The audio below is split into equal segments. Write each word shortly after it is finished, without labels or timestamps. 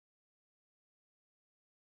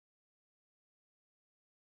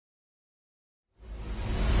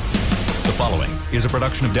The following is a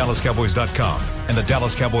production of DallasCowboys.com and the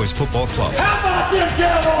Dallas Cowboys Football Club. How about them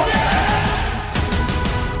Cowboys?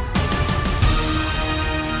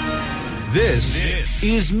 This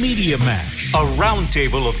is Media Mash, a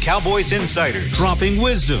roundtable of Cowboys insiders dropping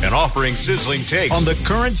wisdom and offering sizzling takes on the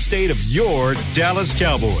current state of your Dallas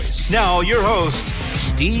Cowboys. Now, your host,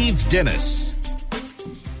 Steve Dennis.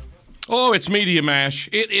 Oh, it's Media Mash.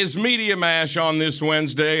 It is Media Mash on this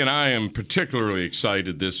Wednesday, and I am particularly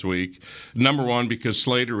excited this week. Number one, because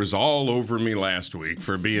Slater was all over me last week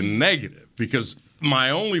for being negative, because my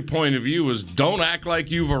only point of view was don't act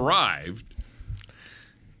like you've arrived,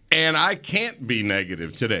 and I can't be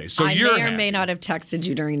negative today. So I may or may not have texted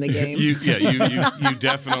you during the game. You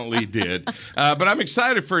definitely did. But I'm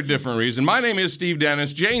excited for a different reason. My name is Steve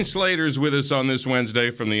Dennis. Jane Slater's with us on this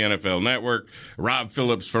Wednesday from the NFL Network. Rob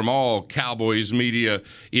Phillips from all Cowboys Media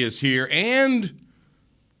is here. And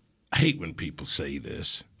I hate when people say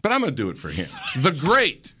this, but I'm going to do it for him. The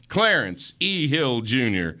great Clarence E. Hill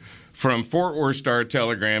Jr. from Fort Worth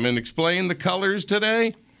Star-Telegram. And explain the colors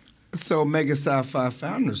today. So Mega Sci-Fi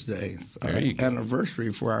Founders Day,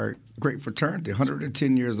 anniversary for our great fraternity,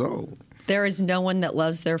 110 years old. There is no one that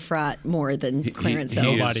loves their frat more than Clarence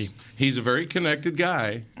Hill. Nobody. He's a very connected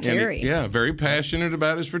guy. Very. Very passionate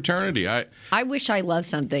about his fraternity. I wish I loved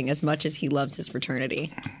something as much as he loves his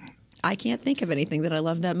fraternity. I can't think of anything that I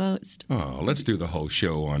love that most. Oh, let's do the whole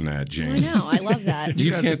show on that, Jane. I know. I love that.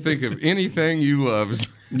 You can't think of anything you love.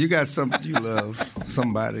 You got something you love,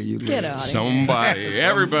 somebody you love. Get out of here. Somebody.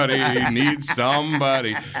 Everybody needs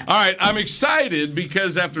somebody. All right, I'm excited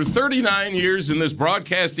because after 39 years in this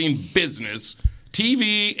broadcasting business,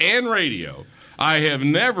 TV and radio, I have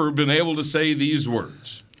never been able to say these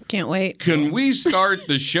words. Can't wait. Can we start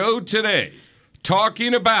the show today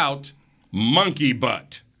talking about monkey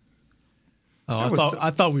butt? Oh,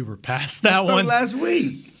 I thought we were past that one. Last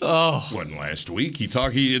week. Oh, Wasn't last week.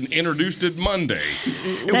 He introduced it Monday.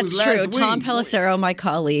 That's true. Tom Pelissero, my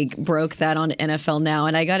colleague, broke that on NFL Now,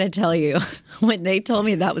 and I got to tell you, when they told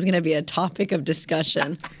me that was going to be a topic of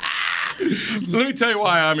discussion. Let me tell you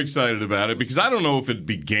why I'm excited about it, because I don't know if it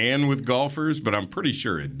began with golfers, but I'm pretty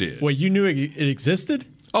sure it did. wait, you knew it existed?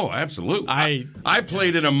 Oh, absolutely. I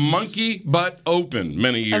played in a Monkey Butt Open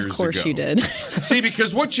many years ago. Of course you did. See,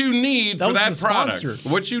 because what you need for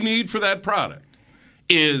that product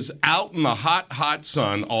is out in the hot, hot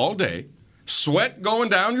sun all day, sweat going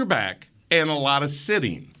down your back, and a lot of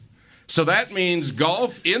sitting. So that means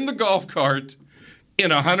golf in the golf cart in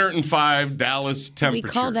 105 Dallas temperatures. We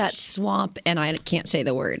call that swamp, and I can't say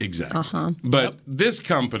the word. Exactly. Uh-huh. But this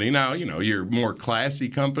company, now, your more classy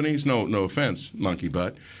companies, no offense, Monkey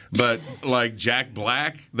Butt, but like Jack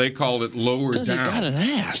Black, they call it lower down. He's got an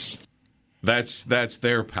ass. That's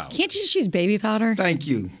their powder. Can't you just use baby powder? Thank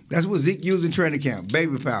you. That's what Zeke used in training camp,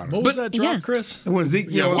 baby powder. What was that drop, Chris? When Zeke,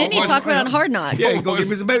 Didn't he talk about it on Hard Knocks? Yeah, go give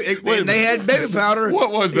me some baby. And they had baby powder.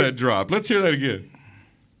 What was that drop? Let's hear that again.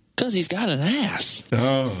 Because he's got an ass.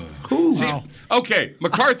 Oh. Wow. Okay,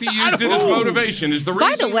 McCarthy used it as motivation. Is the reason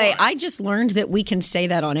By the way, why. I just learned that we can say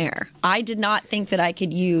that on air. I did not think that I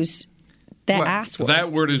could use that ass word.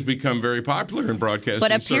 That word has become very popular in broadcasting.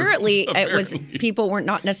 But apparently, it was people weren't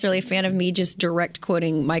not necessarily a fan of me just direct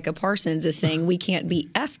quoting Micah Parsons as saying we can't be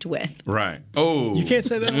effed with. Right. Oh. You can't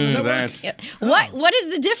say that on the network? That's. What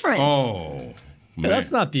is the difference? Oh. Yeah,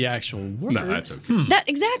 that's not the actual word. No, that's okay. That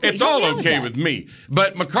exactly. It's Help all me out okay with with me.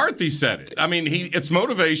 But McCarthy said it. I mean, it's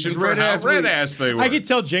motivation for how red-ass they were. I could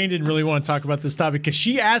tell Jane didn't really want to talk about this topic because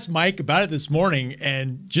she asked Mike about it this morning,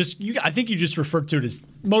 and I think you just referred to it as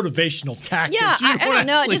motivational tactics. Yeah, You I don't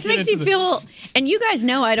know. It actually just get makes you into feel. And you guys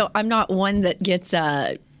know I'm not one that gets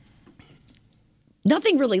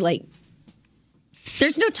nothing really like.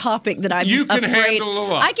 There's no topic that I'm You can afraid. handle a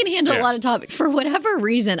lot. I can handle a lot of topics. For whatever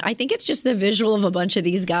reason, I think it's just the visual of a bunch of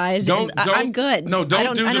these guys. I'm good. No,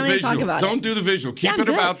 don't do the need to visual. talk about Don't do the visual. Keep I'm it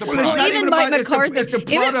good. about the Well, product. Well, not even even Mike about- it's the McCarthy,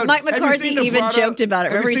 product. even Mike Have you McCarthy seen the even product? joked about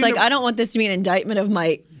it. Have you Remember, he's seen like, the- I don't want this to be an indictment of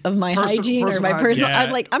my hygiene or my personal personal. hygiene. I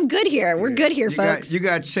was like, I'm good here. We're good here, You folks. you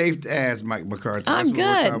got chafed ass, Mike McCarthy. That's I'm what we're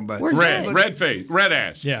talking good. about. We're good. Red face, red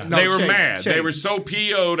ass. Yeah. They No, were shake, mad. shake. They were so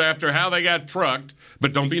PO'd after how they got trucked,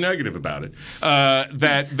 but don't be negative about it,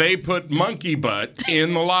 that they put monkey butt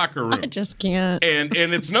in the locker room. I just can't. And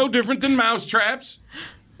it's no different than mousetraps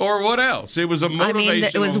or what else. It was a motivational I mean,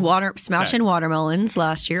 it was smashing tactic. watermelons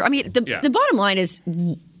last year. I mean, the bottom line is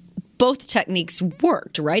both techniques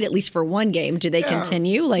worked, right? At least for one game. Do they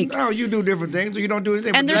continue? No, you do different things, or you don't do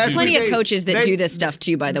anything. And there's plenty of coaches that do this stuff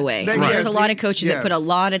too, by the way. There's a lot of coaches that put a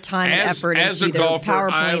lot of time and effort into their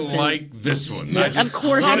PowerPoints. I like this one. Of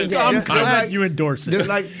course you do. I'm glad you endorse it.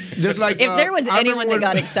 Just like if there was anyone that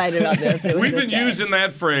got excited about this, it was We've been using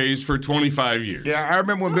that phrase for 25 years. Yeah, I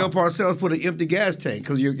remember when Bill Parcells put an empty gas tank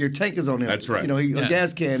because your tank is on him. That's right. A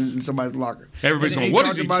gas can in somebody's locker. Everybody's going, what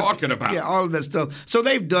is he talking about? Yeah, all of that stuff. So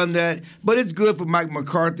they've done that, but it's good for Mike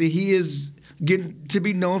McCarthy. He is getting to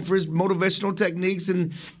be known for his motivational techniques,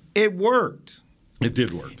 and it worked. It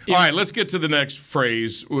did work. All right, let's get to the next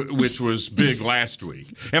phrase, which was big last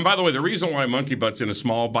week. And by the way, the reason why monkey butt's in a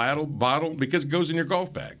small bottle, because it goes in your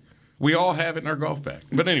golf bag. We all have it in our golf bag.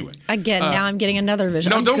 But anyway. Again, now I'm getting another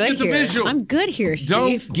visual. No, don't get the visual. I'm good here,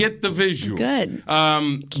 Steve. Don't get the visual. Good.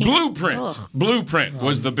 Blueprint. Oh. Blueprint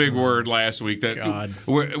was the big word last week that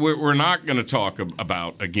we're not going to talk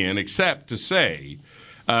about again, except to say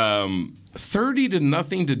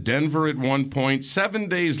 30-0 to Denver at one point. 7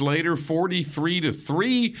 days later,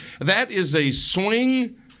 43-3. That is a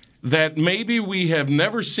swing that maybe we have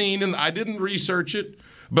never seen. And I didn't research it,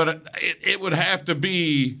 but it would have to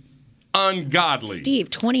be ungodly. Steve,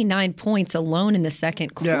 29 points alone in the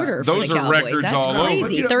second quarter for those the Cowboys. Are records That's all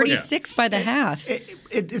crazy. over. 36 by the half.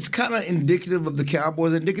 It's kind of indicative of the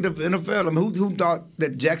Cowboys, indicative of NFL. I mean, who thought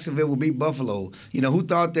that Jacksonville would beat Buffalo? Who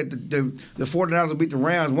thought that the 49ers would beat the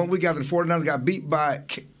Rams? 1 week after the 49ers got beat by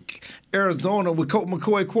Arizona with Colt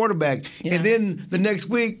McCoy quarterback. Yeah. And then the next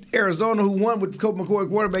week, Arizona, who won with Colt McCoy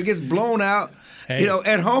quarterback, gets blown out.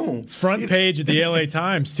 At home. Front page of the LA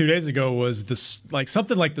Times 2 days ago was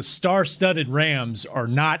something like the star-studded Rams are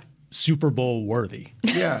not Super Bowl worthy.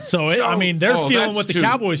 Yeah. So they're feeling what the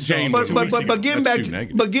Cowboys felt. But getting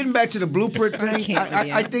back to the blueprint thing,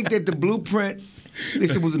 I think that the blueprint.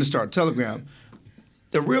 This was in the Star Telegram.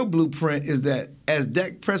 The real blueprint is that as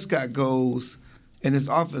Dak Prescott goes. And this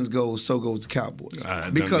offense goes, so goes the Cowboys.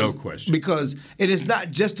 No question. Because it is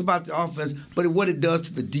not just about the offense, but what it does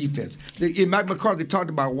to the defense. Mike McCarthy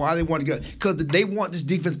talked about why they want to go. Because they want this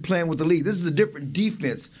defense playing with the lead. This is a different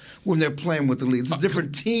defense when they're playing with the lead. It's a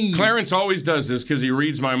different team. Clarence always does this because he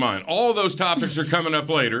reads my mind. All those topics are coming up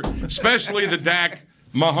later, especially the Dak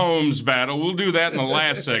Mahomes battle. We'll do that in the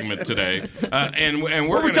last segment today. And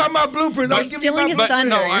we're talking about blueprints. You're stealing his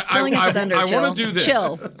thunder. You're stealing his thunder. I want to do this.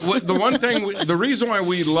 Chill. The reason why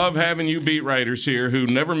we love having you beat writers here who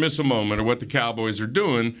never miss a moment of what the Cowboys are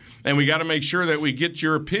doing, and we got to make sure that we get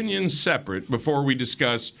your opinions separate before we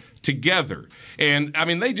discuss together. And,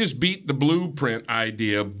 they just beat the blueprint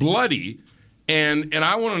idea bloody. And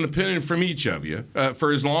I want an opinion from each of you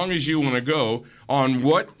for as long as you want to go on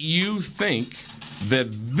what you think that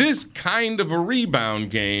this kind of a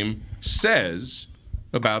rebound game says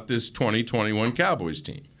about this 2021 Cowboys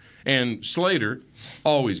team. And Slater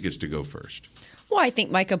always gets to go first. Well, I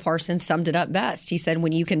think Micah Parsons summed it up best. He said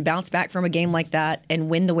when you can bounce back from a game like that and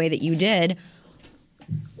win the way that you did,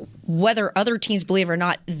 whether other teams believe or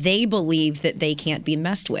not, they believe that they can't be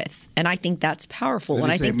messed with. And I think that's powerful. Did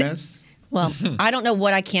and he I think say mess? Well, I don't know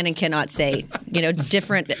what I can and cannot say.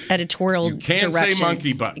 Different editorial directions. You can't say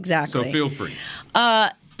monkey butt. Exactly. So feel free.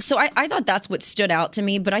 So I thought that's what stood out to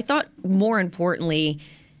me. But I thought more importantly,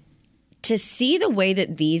 to see the way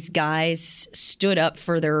that these guys stood up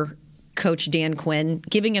for their coach Dan Quinn,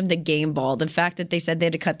 giving him the game ball, the fact that they said they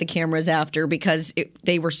had to cut the cameras after because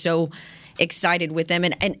they were so excited with them.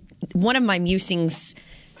 And one of my musings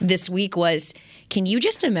this week was, can you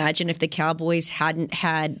just imagine if the Cowboys hadn't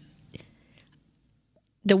had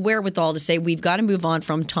the wherewithal to say we've got to move on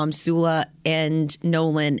from Tom Sula and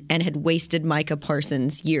Nolan and had wasted Micah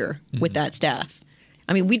Parsons' year with that staff?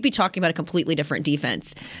 We'd be talking about a completely different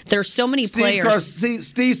defense. There's so many players.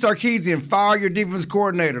 Steve Sarkisian, fire your defense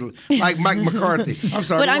coordinator like Mike McCarthy. I'm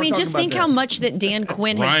sorry. But just think how much that Dan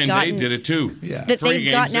Quinn has Ryan gotten. Day did it too. Yeah. That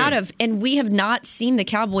they've gotten out of. And we have not seen the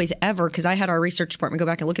Cowboys ever, because I had our research department go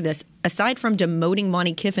back and look at this. Aside from demoting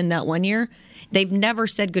Monty Kiffin that one year, they've never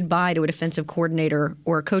said goodbye to a defensive coordinator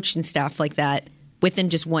or a coaching staff like that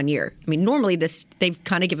within just 1 year. Normally they've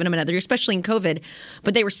kind of given them another year, especially in COVID,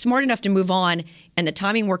 but they were smart enough to move on, and the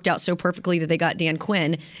timing worked out so perfectly that they got Dan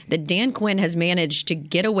Quinn, that Dan Quinn has managed to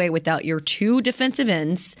get away without your two defensive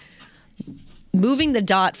ends, moving the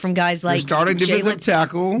dot from guys like starting defensive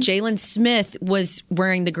tackle. Jalen Smith was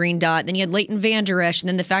wearing the green dot, then you had Leighton Vander Esch, and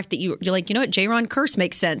then the fact that you're like, you know what, Jaron Kearse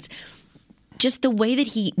makes sense. Just the way that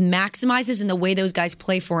he maximizes and the way those guys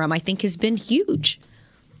play for him, I think has been huge.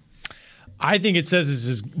 I think it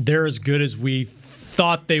says they're as good as we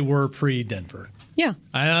thought they were pre-Denver. Yeah.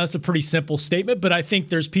 I know that's a pretty simple statement, but I think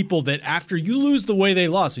there's people that after you lose the way they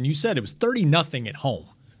lost, and you said it was 30-0 at home.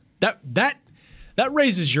 that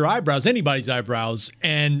raises your eyebrows, anybody's eyebrows,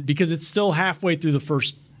 and because it's still halfway through the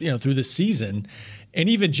first, through the season. And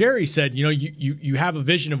even Jerry said, you have a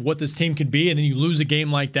vision of what this team can be, and then you lose a game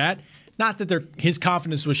like that. Not that his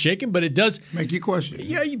confidence was shaken, but it does make you question.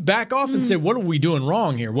 Yeah, you back off and say, what are we doing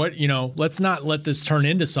wrong here? Let's not let this turn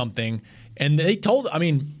into something. And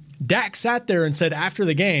Dak sat there and said after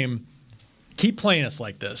the game, keep playing us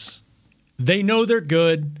like this. They know they're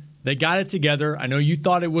good. They got it together. I know you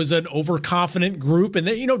thought it was an overconfident group, and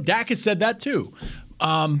Dak has said that too.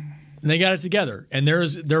 And they got it together, and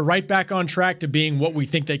they're right back on track to being what we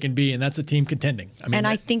think they can be, and that's a team contending.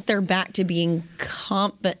 I think they're back to being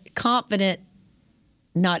confident,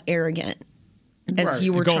 not arrogant, as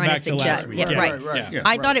you were trying to suggest. Right.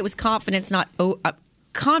 I thought it was confidence, not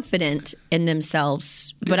confident in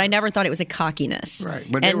themselves, but I never thought it was a cockiness.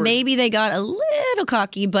 Right. Maybe they got a little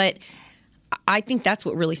cocky, but I think that's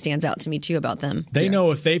what really stands out to me too about them. They know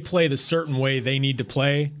if they play the certain way they need to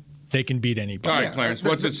play, they can beat anybody. All right, Clarence,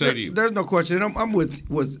 what's it say to you? There's no question. I'm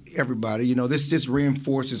with everybody. This just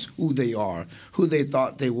reinforces who they are, who they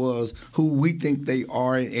thought they was, who we think they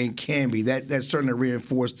are and can be. That certainly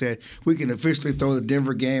reinforced that we can officially throw the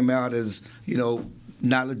Denver game out as,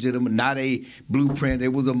 not legitimate, not a blueprint. It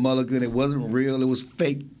was a mulligan. It wasn't real. It was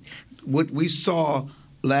fake. What we saw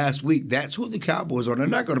last week, that's who the Cowboys are. They're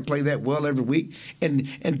not going to play that well every week. And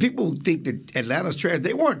people think that Atlanta's trash.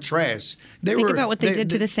 They weren't trash. Think about what they did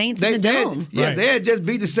to the Saints in the Dome. They had just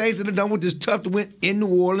beat the Saints in the Dome with this tough to win in New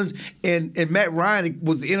Orleans. And Matt Ryan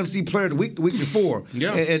was the NFC Player of the Week before.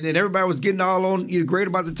 Yeah. And everybody was getting all on great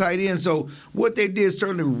about the tight end. So what they did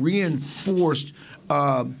certainly reinforced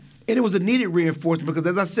and it was a needed reinforcement because,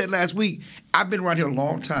 as I said last week, I've been around here a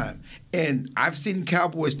long time, and I've seen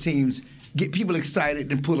Cowboys teams get people excited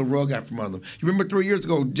and pull a rug out from under them. You remember 3 years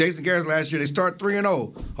ago, Jason Garrett last year, they start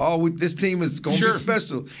 3-0. This team is going to be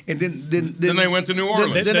special. And then they went to New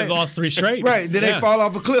Orleans. They lost 3 straight. Right. Then they fall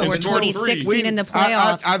off a cliff. Or 2016 in the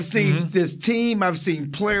playoffs. I've seen this team, I've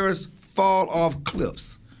seen players fall off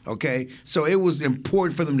cliffs. Okay, so it was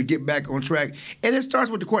important for them to get back on track, and it starts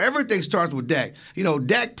with the core. Everything starts with Dak.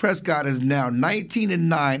 Dak Prescott is now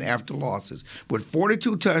 19-9 after losses, with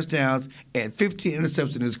 42 touchdowns and 15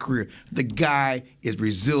 interceptions in his career. The guy is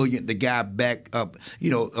resilient. The guy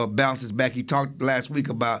bounces back. He talked last week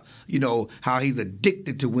about how he's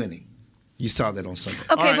addicted to winning. You saw that on Sunday.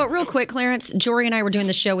 Okay, but real quick, Clarence, Jory and I were doing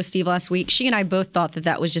the show with Steve last week. She and I both thought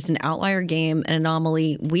that was just an outlier game, an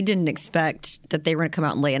anomaly. We didn't expect that they were going to come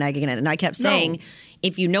out and lay an egg in it. And I kept saying,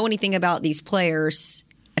 if you know anything about these players,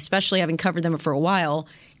 especially having covered them for a while,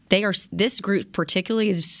 this group particularly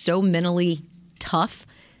is so mentally tough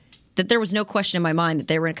that there was no question in my mind that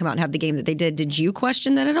they were going to come out and have the game that they did. Did you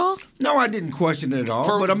question that at all? No, I didn't question it at all.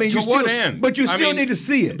 To what end? But you still need to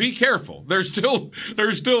see it. Be careful. There's still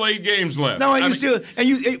 8 games left. No,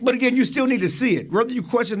 but again, you still need to see it. Whether you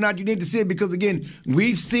question it or not, you need to see it because again,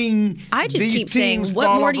 we've seen. I just keep saying,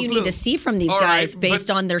 what more do you need to see from these guys based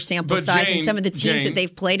on their sample size and some of the teams that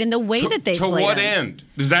they've played and the way that they've played? To what end?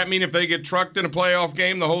 Does that mean if they get trucked in a playoff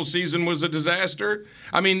game, the whole season was a disaster?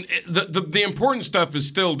 The important stuff is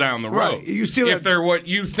still down the road. Right. If they're what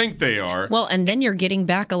you think they are. Well, and then you're getting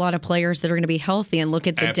back a lot of players that are going to be healthy and look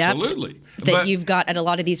at the depth that you've got at a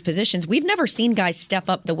lot of these positions. We've never seen guys step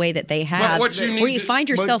up the way that they have, where you find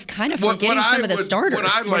yourself kind of forgetting some of the starters. What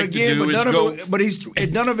I'd like to do is go.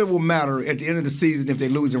 None of it will matter at the end of the season if they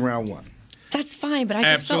lose in round one. That's fine, but I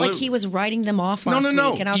just felt like he was writing them off last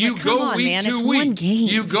week. And I was you like, come on, man, it's one game.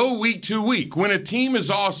 You go week to week. When a team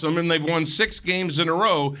is awesome and they've won 6 games in a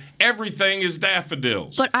row, everything is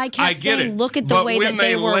daffodils. But I kept saying, look at the way that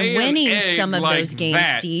they were winning some of those games,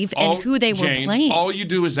 Steve, and who they were playing. All you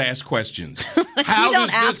do is ask questions. How you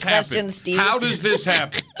don't ask questions, Steve. How does this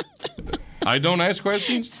happen? I don't ask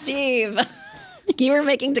questions? Steve. You were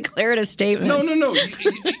making declarative statements. No.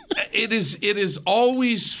 It is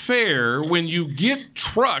always fair when you get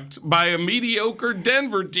trucked by a mediocre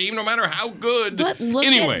Denver team, no matter how good. But look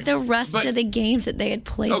at the rest of the games that they had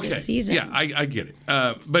played this season. Yeah, I get it.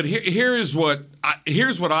 But here's what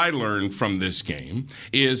I learned from this game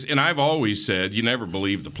is, and I've always said, you never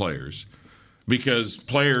believe the players because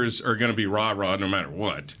players are going to be rah-rah no matter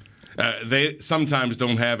what. They sometimes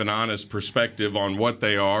don't have an honest perspective on what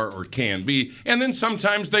they are or can be, and then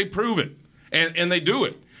sometimes they prove it, and they do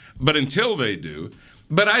it. But until they do,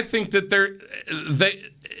 but I think that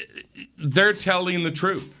they're telling the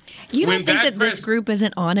truth. You don't think that this group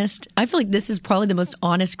isn't honest? I feel like this is probably the most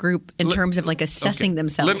honest group in terms of assessing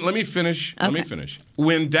themselves. Let me finish. Okay. Let me finish.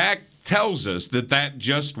 When Dak tells us that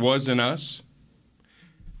just wasn't us,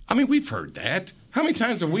 we've heard that. How many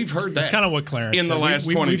times have we heard that? That's kind of what Clarence in said. the last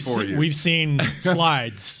 24 years. We've seen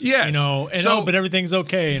slides, yes. And but everything's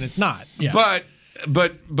okay, and it's not. Yeah.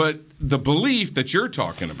 But the belief that you're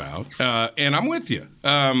talking about, and I'm with you,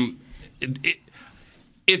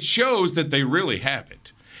 it shows that they really have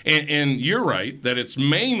it. And you're right that it's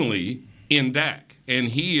mainly in Dak, and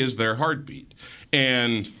he is their heartbeat.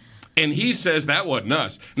 And he says that wasn't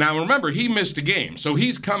us. Now, remember, he missed a game, so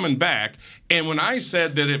he's coming back. And when I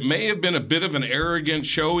said that it may have been a bit of an arrogant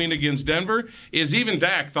showing against Denver, is even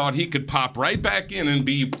Dak thought he could pop right back in and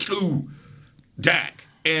be Dak.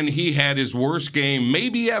 And he had his worst game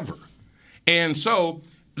maybe ever. And so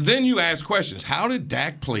then you ask questions. How did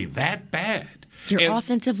Dak play that bad? Your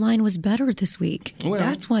offensive line was better this week. Well,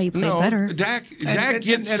 that's why you played better. Dak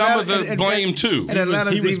gets some of the blame, too. And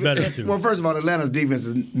Atlanta's he was better, too. Well, first of all, Atlanta's defense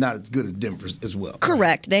is not as good as Denver's as well.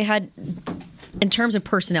 Correct. They had, in terms of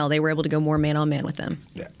personnel, they were able to go more man-on-man with them.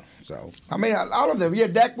 Yeah. So, I mean, all of them. Yeah,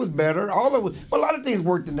 Dak was better. A lot of things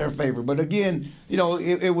worked in their favor. But again,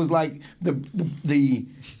 it was like the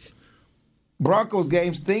Broncos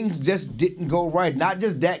games, things just didn't go right. Not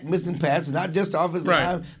just Dak missing passes, not just the offensive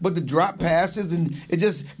line, but the drop passes and it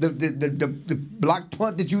just the block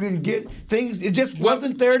punt that you didn't get. It just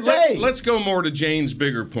wasn't their day. Let's go more to Jane's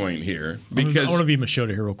bigger point here because I want to be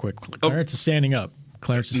Machota here real quick. Clarence is standing up.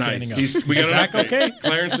 Clarence is standing up. We got back okay?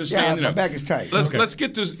 Clarence is standing up. My back is tight. Let's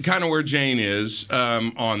get to kind of where Jane is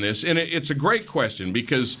on this, and it's a great question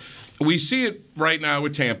because we see it right now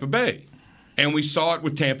with Tampa Bay. And we saw it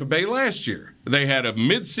with Tampa Bay last year. They had a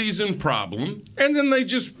midseason problem, and then they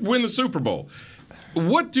just win the Super Bowl.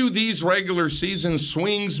 What do these regular season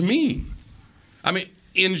swings mean? I mean,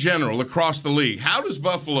 in general, across the league, how does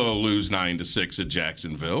Buffalo lose 9-6 at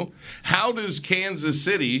Jacksonville? How does Kansas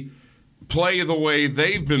City play the way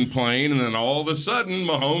they've been playing, and then all of a sudden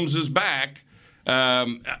Mahomes is back? A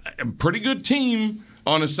pretty good team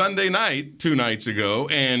on a Sunday night 2 nights ago,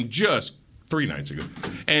 and just 3 nights ago,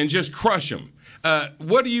 and just crush them.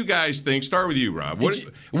 What do you guys think? Start with you, Rob. What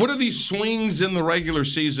do these swings in the regular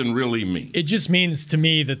season really mean? It just means to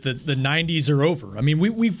me that the 90s are over. I mean,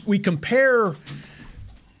 we compare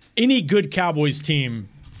any good Cowboys team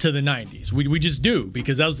to the 90s. We just do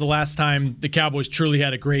because that was the last time the Cowboys truly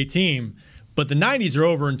had a great team. But the 90s are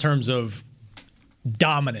over in terms of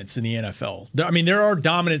dominance in the NFL. I mean, there are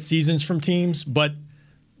dominant seasons from teams, but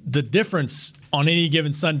the difference on any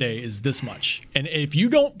given Sunday is this much. And if you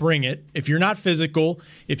don't bring it, if you're not physical,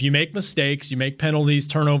 if you make mistakes, you make penalties,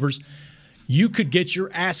 turnovers, you could get your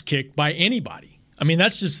ass kicked by anybody. I mean,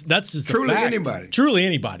 that's just truly the fact. Anybody. Truly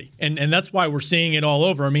anybody. And that's why we're seeing it all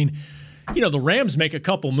over. I mean, the Rams make a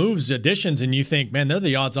couple moves, additions, and you think, man, they're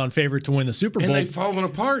the odds-on favorite to win the Super Bowl. And they've fallen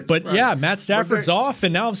apart. But yeah, Matt Stafford's off,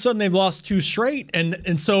 and now all of a sudden they've lost 2 straight,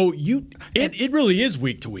 and so it really is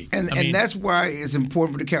week to week. And that's why it's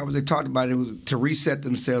important for the Cowboys. They talked about it was to reset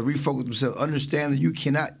themselves, refocus themselves, understand that you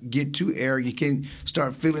cannot get too arrogant. You can't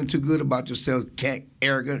start feeling too good about yourselves. Can't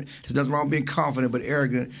arrogant. There's nothing wrong with being confident, but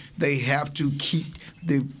arrogant. They have to keep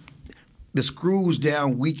the screws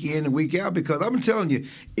down week in and week out because I'm telling you,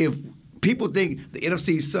 if people think the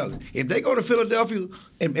NFC sucks. If they go to Philadelphia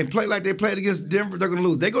and play like they played against Denver, they're going to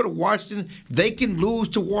lose. They go to Washington, they can lose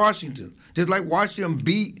to Washington. Just like Washington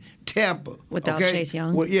beat Tampa. Without Chase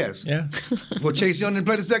Young? Well, yes. Yeah. Well, Chase Young didn't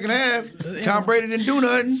play the second half. Tom Brady didn't do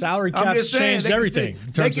nothing. Salary caps changed everything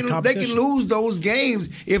in terms of competition. They can lose those games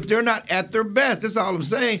if they're not at their best. That's all I'm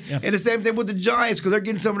saying. Yeah. And the same thing with the Giants because they're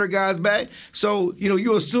getting some of their guys back. So,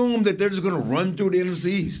 you assume that they're just going to run through the NFC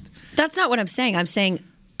East. That's not what I'm saying. I'm saying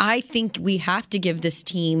I think we have to give this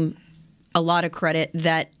team a lot of credit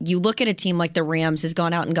that you look at a team like the Rams has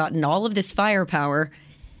gone out and gotten all of this firepower,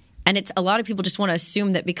 and it's a lot of people just want to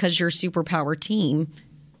assume that because you're a superpower team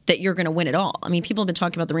that you're going to win it all. I mean, people have been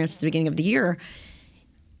talking about the Rams at the beginning of the year,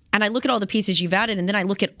 and I look at all the pieces you've added, and then I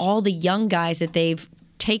look at all the young guys that they've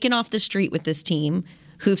taken off the street with this team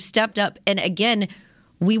who've stepped up. And again,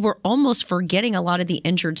 we were almost forgetting a lot of the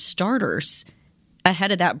injured starters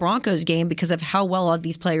ahead of that Broncos game because of how well all of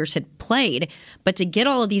these players had played. But to get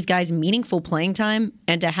all of these guys meaningful playing time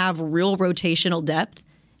and to have real rotational depth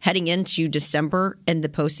heading into December and the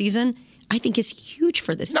postseason, I think is huge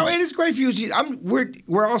for this team. No, it is great for you.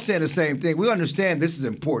 We're all saying the same thing. We understand this is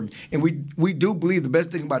important, and we do believe the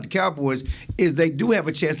best thing about the Cowboys is they do have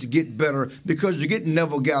a chance to get better because you're getting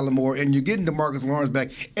Neville Gallimore and you're getting DeMarcus Lawrence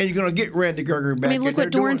back, and you're going to get Randy Gregory back. I mean, look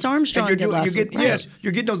what Dorrance Armstrong did last week. Yes,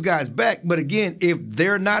 you're getting those guys back, but again, if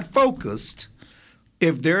they're not focused,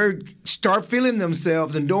 if they start feeling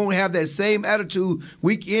themselves and don't have that same attitude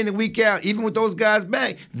week in and week out, even with those guys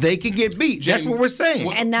back, they can get beat. That's what we're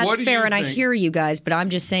saying. And that's fair, and I hear you guys, but I'm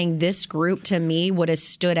just saying this group, to me, what has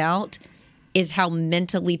stood out is how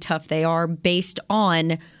mentally tough they are based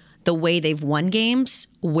on the way they've won games,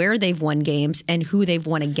 where they've won games, and who they've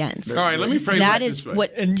won against. All right, let me phrase that this is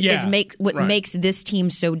way. what makes this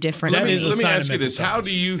team so different. Let me is a sign ask of you this. mental How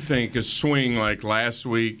toughness. do you think a swing like last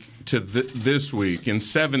week to this week in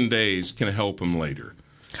 7 days can help them later?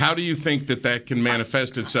 How do you think that can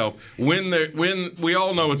manifest itself when we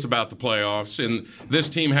all know it's about the playoffs and this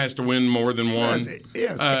team has to win more than one?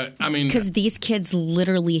 Yes. Because these kids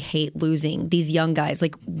literally hate losing. These young guys,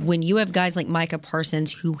 like when you have guys like Micah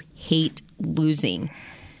Parsons who hate losing,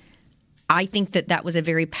 I think that was a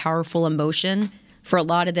very powerful emotion for a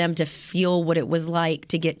lot of them to feel what it was like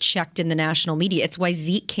to get checked in the national media. It's why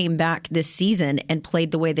Zeke came back this season and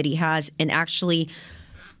played the way that he has, and actually,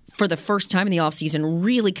 for the first time in the offseason,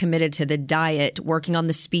 really committed to the diet, working on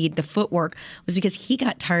the speed, the footwork, was because he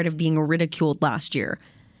got tired of being ridiculed last year.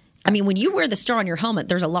 I mean, when you wear the star on your helmet,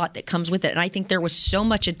 there's a lot that comes with it. And I think there was so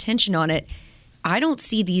much attention on it. I don't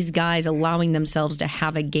see these guys allowing themselves to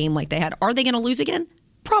have a game like they had. Are they going to lose again?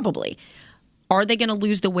 Probably. Are they going to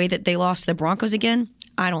lose the way that they lost the Broncos again?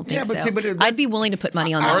 I don't think so. I'd be willing to put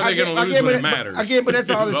money on that. Are they going to lose when it matters? Again, but that's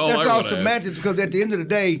all all semantics, because at the end of the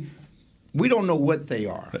day, we don't know what they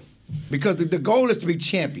are. Because the goal is to be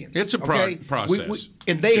champions. It's a process.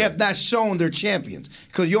 And they have not shown they're champions,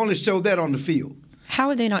 because you only show that on the field. How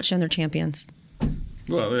have they not shown they're champions?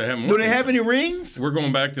 Well, they haven't. Do they have any rings? We're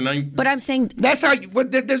going back to 19. But I'm saying that's how.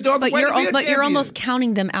 There's no other way to be a champion. But you're almost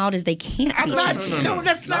counting them out as they can't be champions. No,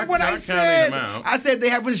 that's not what I said. I said they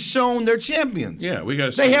haven't shown they're champions. Yeah, we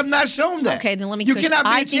got. They have not shown that. Okay, then let me. You cannot be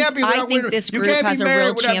a champion without winning. I think this group has a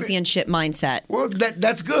real championship mindset. Well,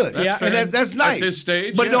 that's good. That's that's nice. At this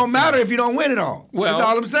stage, but it don't matter if you don't win it all. Well, that's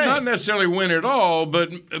all I'm saying. Not necessarily win it all, but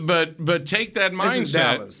take that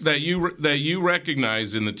mindset that you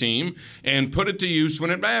recognize in the team and put it to use when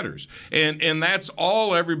it matters. And that's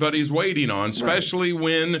all everybody's waiting on, especially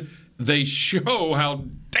when they show how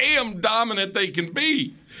damn dominant they can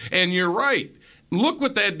be. And you're right. Look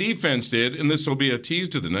what that defense did, and this will be a tease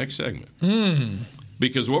to the next segment.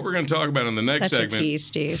 Because what we're going to talk about in the next segment tease,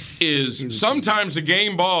 Steve. is sometimes a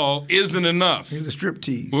game ball isn't enough. It's a strip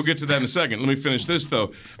tease. We'll get to that in a second. Let me finish this,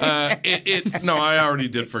 though. No, I already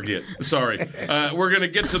did forget. Sorry. We're going to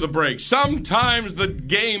get to the break. Sometimes the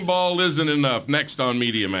game ball isn't enough. Next on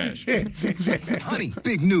Media Mash. Honey,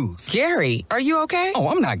 big news. Gary, are you okay? Oh,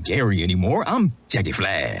 I'm not Gary anymore. I'm Jackie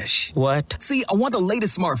Flash. What? See, I want the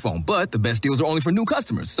latest smartphone, but the best deals are only for new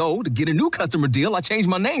customers. So, to get a new customer deal, I changed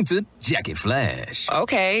my name to Jackie Flash.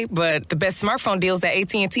 Okay, but the best smartphone deals at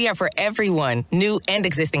AT&T are for everyone, new and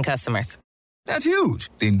existing customers. That's huge.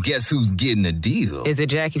 Then guess who's getting a deal? Is it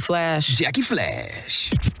Jackie Flash? Jackie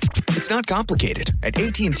Flash. It's not complicated. At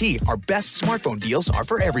AT&T, our best smartphone deals are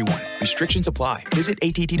for everyone. Restrictions apply. Visit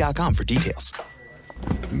att.com for details.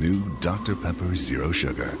 New Dr. Pepper Zero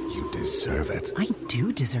Sugar. You deserve it. I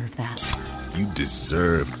do deserve that. You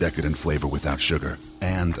deserve decadent flavor without sugar.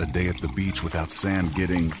 And a day at the beach without sand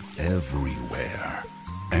getting everywhere.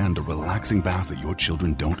 And a relaxing bath that your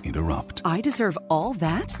children don't interrupt. I deserve all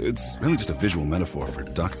that? It's really just a visual metaphor for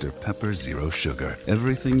Dr. Pepper Zero Sugar.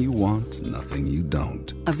 Everything you want, nothing you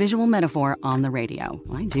don't. A visual metaphor on the radio.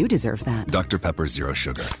 I do deserve that. Dr. Pepper Zero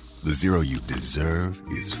Sugar. The zero you deserve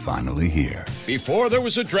is finally here. Before there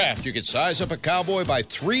was a draft, you could size up a cowboy by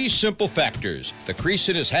 3 simple factors: the crease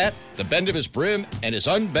in his hat, the bend of his brim, and his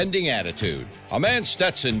unbending attitude. A man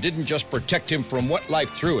Stetson didn't just protect him from what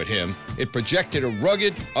life threw at him, it projected a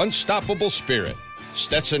rugged, unstoppable spirit.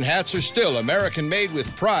 Stetson hats are still American-made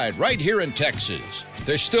with pride right here in Texas.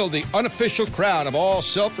 They're still the unofficial crown of all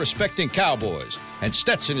self-respecting cowboys, and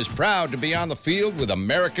Stetson is proud to be on the field with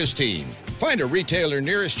America's team. Find a retailer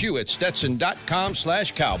nearest you at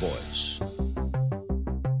stetson.com/cowboys.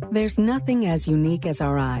 There's nothing as unique as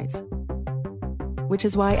our eyes, which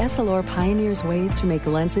is why Essilor pioneers ways to make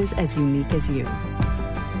lenses as unique as you.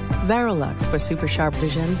 Varilux for super sharp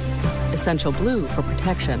vision, Essential Blue for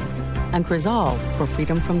protection, and Crizal for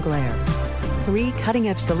freedom from glare. 3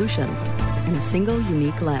 cutting-edge solutions in a single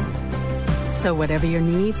unique lens. So whatever your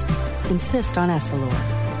needs, insist on Essilor.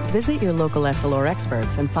 Visit your local Essilor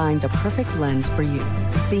experts and find the perfect lens for you.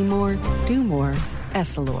 See more, do more,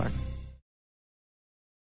 Essilor.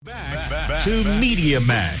 Back to Media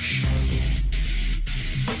Mash.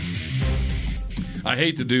 I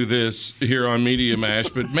hate to do this here on Media Mash,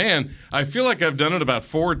 but man, I feel like I've done it about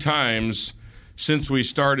 4 times since we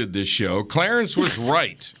started this show. Clarence was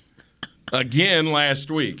right again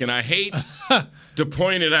last week, and I hate to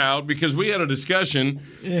point it out because we had a discussion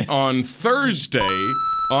on Thursday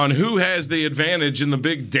on who has the advantage in the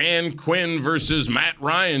big Dan Quinn versus Matt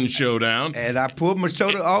Ryan showdown. And I pulled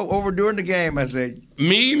Machota all over during the game. I said,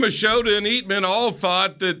 me, Machota, and Eatman all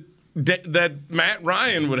thought that Matt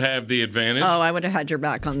Ryan would have the advantage. Oh, I would have had your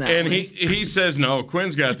back on that. And one. he says, no,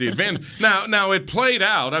 Quinn's got the advantage. Now it played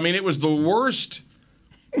out. I mean, it was the worst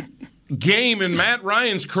game in Matt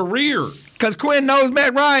Ryan's career. Because Quinn knows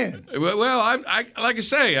Matt Ryan. Well, I like I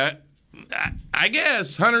say, I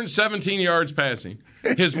guess 117 yards passing,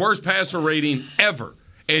 his worst passer rating ever.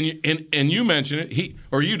 And you mentioned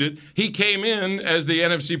it, he came in as the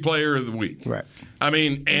NFC Player of the Week. Right. I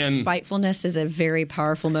mean, and spitefulness is a very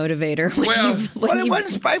powerful motivator. It wasn't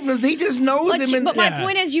spitefulness. He just knows him. But my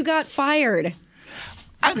point is, you got fired.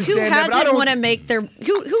 I understand who that, but I don't want to make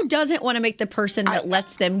who doesn't want to make the person that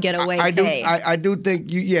lets them get away pay? I do think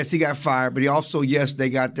yes, he got fired, but he also they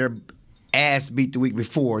got their ass beat the week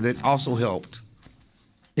before. That also helped.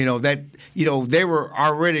 They were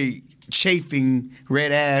already chafing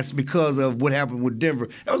red ass because of what happened with Denver.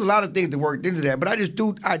 There was a lot of things that worked into that, but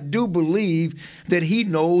I do believe that he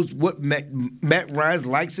knows what Matt Ryan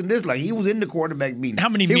likes and dislikes. He was in the quarterback meeting. How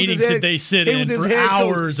many meetings did they sit in for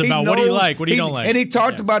hours about what do you like, what do you don't like? And he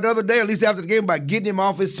talked about the other day, at least after the game, about getting him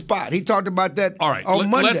off his spot. He talked about that on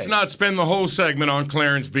Monday. Let's not spend the whole segment on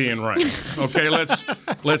Clarence being right. Okay,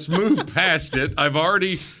 let's move past it. I've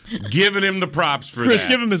already given him the props for Chris, that.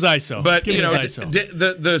 give him his ISO. But give him his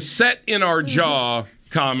ISO. The set in our jaw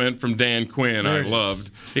comment from Dan Quinn I loved.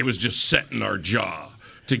 It was just set in our jaw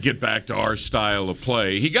to get back to our style of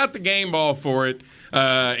play. He got the game ball for it.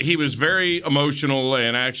 He was very emotional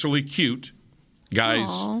and actually cute.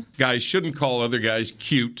 Guys shouldn't call other guys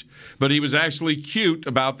cute, but he was actually cute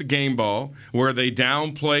about the game ball where they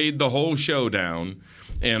downplayed the whole showdown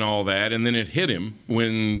and all that, and then it hit him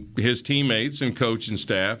when his teammates and coach and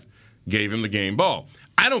staff gave him the game ball.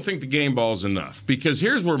 I don't think the game ball's enough because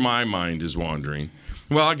here's where my mind is wandering.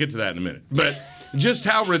 Well, I'll get to that in a minute. But just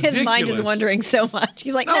how ridiculous. His mind is wandering so much.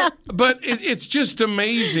 He's like, nah. But it's just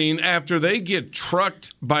amazing after they get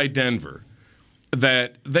trucked by Denver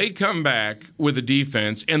that they come back with a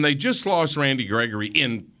defense and they just lost Randy Gregory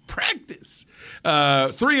in practice. 3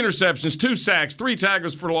 interceptions, 2 sacks, 3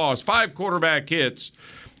 tackles for loss, 5 quarterback hits.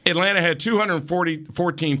 Atlanta had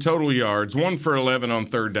 214 total yards, 1 for 11 on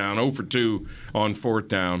 3rd down, 0 for 2 on 4th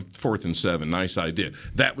down, 4th and 7. Nice idea.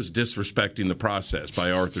 That was disrespecting the process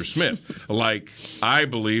by Arthur Smith, like I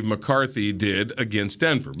believe McCarthy did against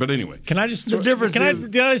Denver. But anyway. Can I dispute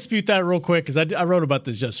that real quick? Because I wrote about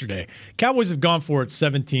this yesterday. Cowboys have gone for it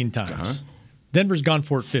 17 times. Uh-huh. Denver's gone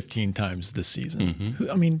for it 15 times this season. Mm-hmm.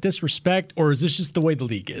 I mean, disrespect, or is this just the way the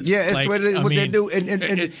league is? Yeah, it's the way they do.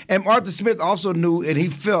 And Arthur Smith also knew, and he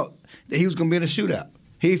felt that he was going to be in a shootout.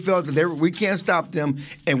 He felt that we can't stop them,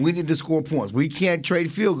 and we need to score points. We can't trade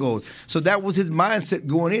field goals. So that was his mindset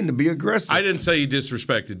going in, to be aggressive. I didn't say he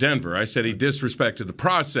disrespected Denver. I said he disrespected the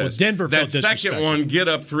process. Well, Denver felt that second one, get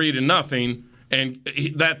up 3-0. And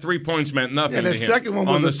that 3 points meant nothing to him. The second one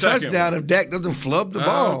was a touchdown if Dak doesn't flub the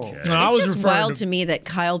ball. Okay. It's just wild to me that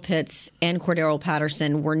Kyle Pitts and Cordero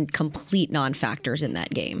Patterson were complete non-factors in that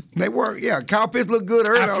game. They were, yeah. Kyle Pitts looked good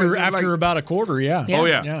early. After about a quarter, yeah. Oh,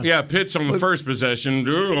 yeah. Pitts on the first possession.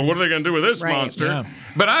 What are they going to do with this monster? Yeah.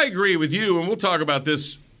 But I agree with you, and we'll talk about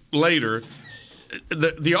this later.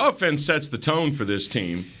 The offense sets the tone for this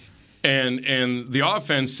team. And the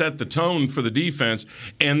offense set the tone for the defense,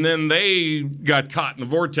 and then they got caught in the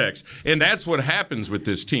vortex. And that's what happens with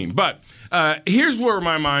this team. But here's where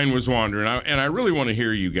my mind was wandering, and I really want to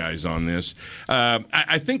hear you guys on this.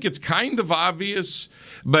 I think it's kind of obvious,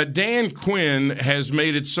 but Dan Quinn has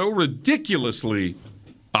made it so ridiculously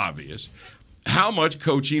obvious how much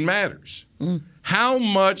coaching matters. How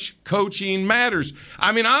much coaching matters.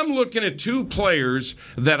 I mean, I'm looking at 2 players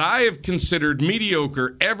that I have considered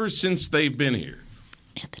mediocre ever since they've been here.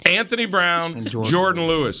 Anthony Brown and Jordan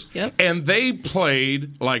Lewis. Yep. And they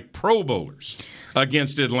played like Pro Bowlers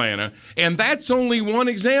against Atlanta. And that's only one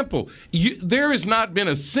example. There has not been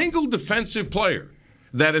a single defensive player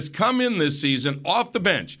that has come in this season off the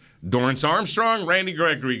bench. Dorrance Armstrong, Randy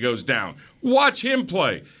Gregory goes down. Watch him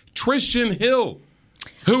play. Tristan Hill,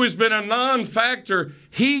 who has been a non-factor,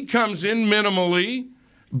 he comes in minimally,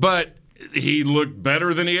 but he looked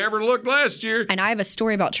better than he ever looked last year. And I have a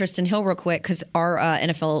story about Tristan Hill real quick because our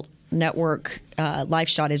NFL Network live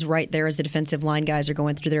shot is right there as the defensive line guys are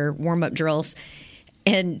going through their warm-up drills.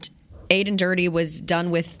 And Aiden Dirty was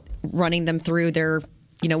done with running them through their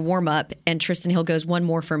warm-up, and Tristan Hill goes, "One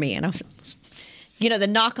more for me." And I was... the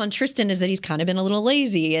knock on Tristan is that he's kind of been a little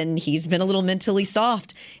lazy and he's been a little mentally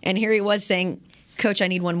soft. And here he was saying, Coach, I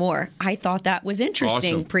need one more. I thought that was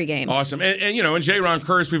interesting pregame. Awesome. And Jaron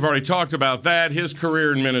Kearse, we've already talked about that. His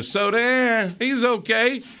career in Minnesota, he's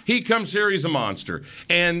okay. He comes here, he's a monster.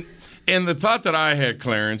 And the thought that I had,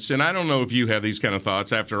 Clarence, and I don't know if you have these kind of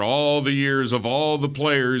thoughts after all the years of all the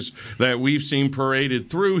players that we've seen paraded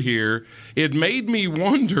through here, it made me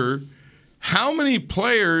wonder how many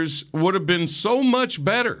players would have been so much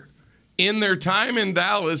better in their time in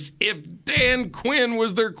Dallas if Dan Quinn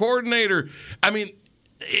was their coordinator. I mean,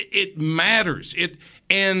 it matters.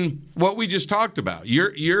 And what we just talked about,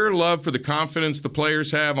 your love for the confidence the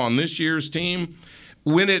players have on this year's team,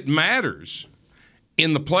 when it matters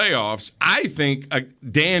in the playoffs, I think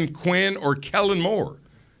Dan Quinn or Kellen Moore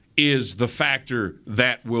is the factor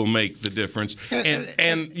that will make the difference.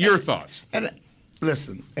 And your thoughts? And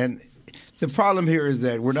listen, and the problem here is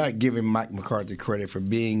that we're not giving Mike McCarthy credit for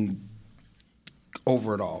being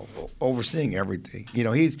over it all, overseeing everything.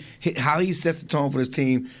 How he sets the tone for his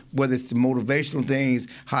team, whether it's the motivational things,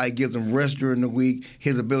 how he gives them rest during the week,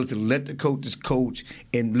 his ability to let the coaches coach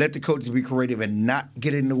and let the coaches be creative and not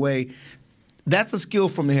get in the way. That's a skill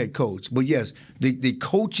from the head coach. But, yes, the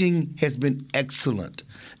coaching has been excellent.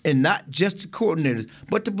 And not just the coordinators,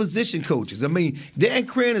 but the position coaches. I mean, Dan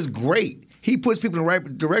Quinn is great. He puts people in the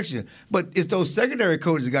right direction. But it's those secondary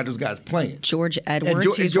coaches that got those guys playing. George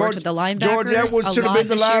Edwards, who's worked with the linebackers. George Edwards should have been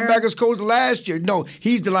the linebackers coach last year. No,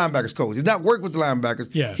 he's the linebackers coach. He's not worked with the linebackers.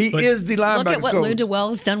 Yeah, he is the linebackers coach. Look at what Lou DeWell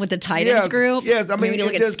has done with the tight ends group. Yes, I mean, maybe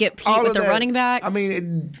look at Skip Pete with the running backs. I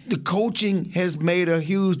mean, the coaching has made a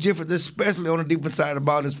huge difference, especially on the defense side of the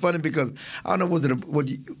ball. It's funny because, I don't know, was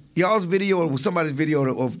it y'all's video or was somebody's video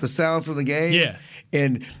of the sounds from the game? Yeah.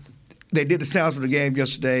 And they did the sounds from the game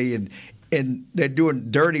yesterday, and they're doing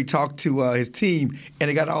dirty talk to his team, and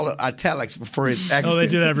they got all the italics for his accent. Oh, they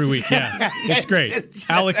do that every week, yeah. It's great.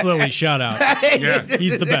 Alex Lilly, shout out. Yeah.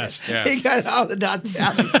 He's the best. Yeah. He got all the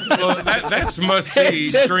italics. Well, that's must-see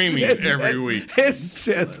streaming every week. It's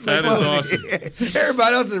just that funny. is awesome.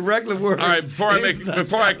 Everybody else is regular words. All right,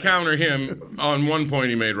 before I counter him on one point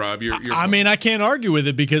he made, Rob, I mean, I can't argue with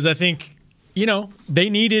it because I think, they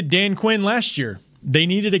needed Dan Quinn last year. They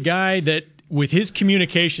needed a guy that, with his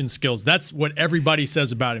communication skills, that's what everybody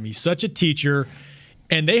says about him. He's such a teacher.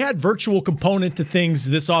 And they had virtual component to things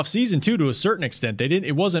this offseason, too, to a certain extent.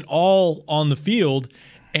 It wasn't all on the field,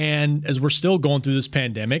 and as we're still going through this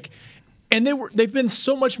pandemic. And they've been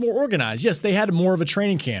so much more organized. Yes, they had more of a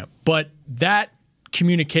training camp, but that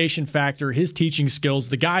communication factor, his teaching skills,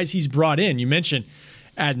 the guys he's brought in, you mentioned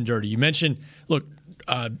Aden Dirty. You mentioned, look,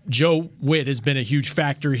 Joe Witt has been a huge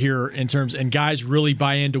factor here in terms, and guys really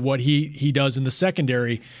buy into what he does in the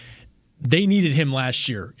secondary. They needed him last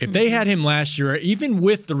year. If they had him last year, even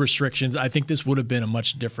with the restrictions, I think this would have been a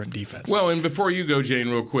much different defense. Well, and before you go, Jane,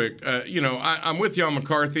 real quick, I'm with you on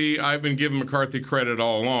McCarthy. I've been giving McCarthy credit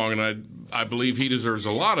all along, and I believe he deserves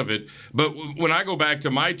a lot of it. But when I go back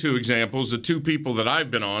to my two examples, the two people that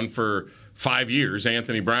I've been on for 5 years,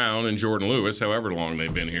 Anthony Brown and Jordan Lewis, however long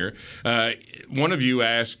they've been here. One of you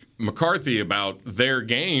asked McCarthy about their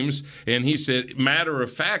games, and he said,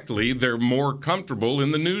 matter-of-factly, they're more comfortable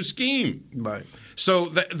in the new scheme. Right. So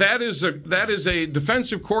that is a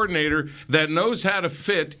defensive coordinator that knows how to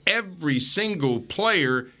fit every single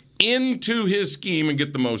player into his scheme and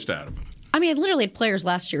get the most out of them. I mean, I literally had players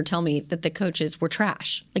last year tell me that the coaches were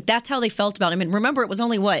trash. Like, that's how they felt about him. And remember, it was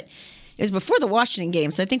only It was before the Washington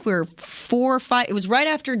game, so I think we were 4 or 5. It was right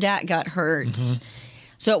after Dak got hurt. Mm-hmm.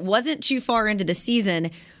 So it wasn't too far into the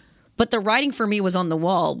season. But the writing for me was on the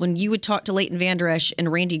wall when you would talk to Leighton Vander Esch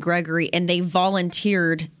and Randy Gregory, and they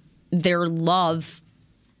volunteered their love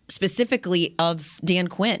specifically of Dan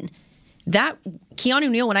Quinn. That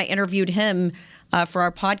Keanu Neal, when I interviewed him for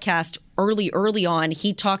our podcast early on,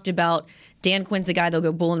 he talked about Dan Quinn's the guy that'll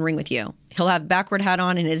go bull and ring with you. He'll have backward hat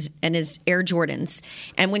on and his Air Jordans.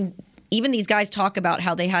 And when even these guys talk about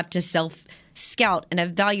how they have to self-scout and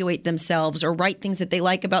evaluate themselves or write things that they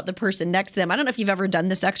like about the person next to them. I don't know if you've ever done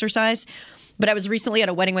this exercise, but I was recently at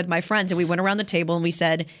a wedding with my friends, and we went around the table and we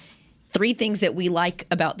said 3 things that we like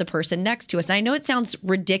about the person next to us. And I know it sounds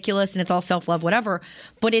ridiculous and it's all self-love, whatever,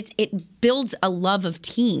 but it builds a love of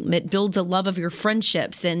team. It builds a love of your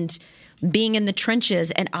friendships and being in the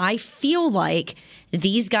trenches. And I feel like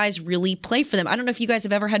these guys really play for them. I don't know if you guys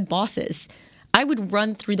have ever had bosses. I would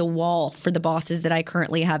run through the wall for the bosses that I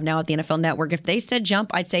currently have now at the NFL Network. If they said jump,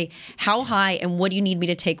 I'd say, how high and what do you need me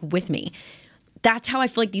to take with me? That's how I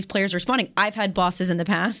feel like these players are responding. I've had bosses in the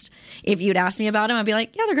past. If you'd ask me about them, I'd be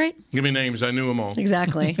like, yeah, they're great. Give me names. I knew them all.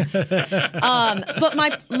 Exactly. But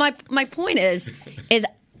my point is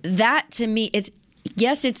that to me is,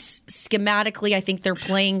 yes, it's schematically, I think they're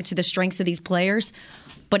playing to the strengths of these players,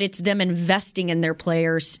 but it's them investing in their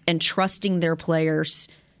players and trusting their players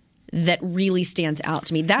that really stands out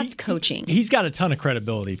to me. That's coaching. He's got a ton of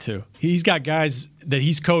credibility, too. He's got guys that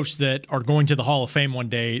he's coached that are going to the Hall of Fame one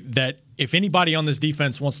day that if anybody on this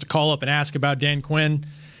defense wants to call up and ask about Dan Quinn,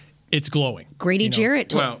 it's glowing. Grady Jarrett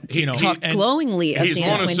talked glowingly of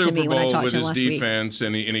Dan Quinn to me when I talked to him last week. He's won a Super Bowl with his defense,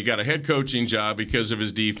 and he got a head coaching job because of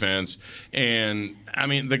his defense. And, I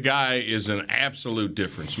mean, the guy is an absolute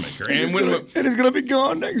difference maker. And he's going to be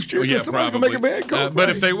gone next year. Yeah, somebody's going to make him a head coach. But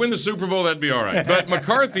if they win the Super Bowl, that'd be all right. But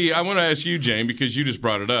McCarthy, I want to ask you, Jane, because you just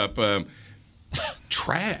brought it up.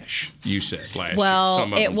 Trash, you said last year.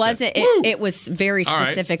 Well, it wasn't. It was very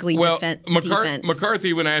specifically defense.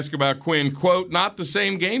 McCarthy would ask about Quinn, quote, not the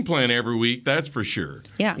same game plan every week, that's for sure.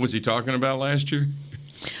 Yeah. Was he talking about last year?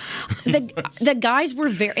 The guys were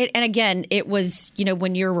very, and again, it was,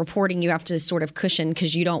 when you're reporting, you have to sort of cushion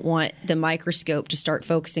because you don't want the microscope to start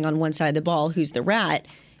focusing on one side of the ball, who's the rat.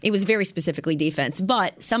 It was very specifically defense,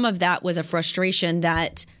 but some of that was a frustration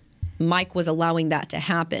that Mike was allowing that to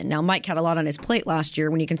happen. Now, Mike had a lot on his plate last year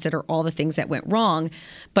when you consider all the things that went wrong,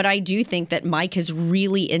 but I do think that Mike has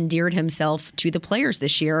really endeared himself to the players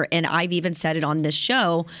this year, and I've even said it on this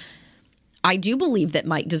show. I do believe that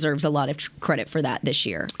Mike deserves a lot of credit for that this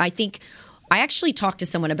year. I actually talked to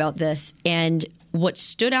someone about this, and what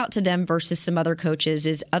stood out to them versus some other coaches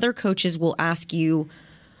is other coaches will ask you,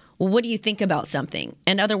 well, what do you think about something?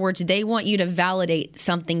 In other words, they want you to validate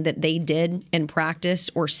something that they did in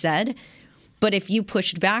practice or said. But if you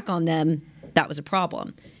pushed back on them, that was a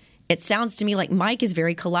problem. It sounds to me like Mike is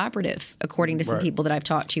very collaborative, according to some people that I've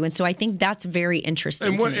talked to. And so I think that's very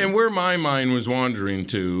interesting to me. And where my mind was wandering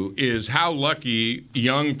to is how lucky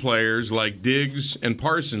young players like Diggs and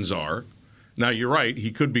Parsons are. Now, you're right.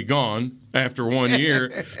 He could be gone after 1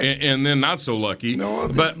 year and then not so lucky.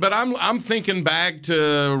 But I'm thinking back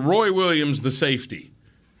to Roy Williams, the safety,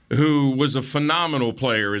 who was a phenomenal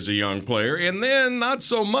player as a young player, and then not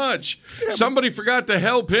so much. Somebody forgot to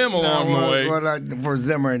help him along the way. For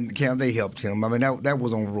Zimmer and Cam, they helped him. I mean, that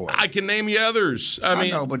was on Roy. I can name you others. I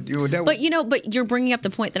know, but you're bringing up the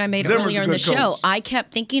point that I made Zimmer's earlier in the show. I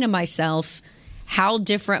kept thinking to myself how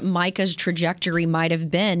different Micah's trajectory might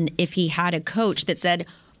have been if he had a coach that said,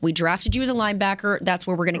 we drafted you as a linebacker. That's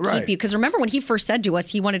where we're going to keep you. Because remember when he first said to us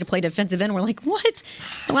he wanted to play defensive end, we're like, what?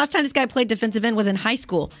 The last time this guy played defensive end was in high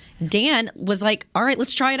school. Dan was like, all right,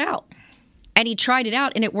 let's try it out. And he tried it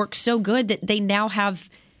out, and it worked so good that they now have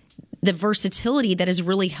the versatility that has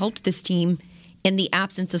really helped this team in the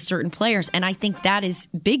absence of certain players. And I think that is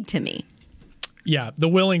big to me. Yeah, the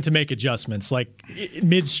willing to make adjustments. Like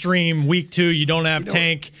midstream, week 2, you don't have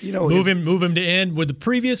Tank. Move him to end. Would the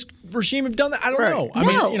previous regime have done that? I don't know. I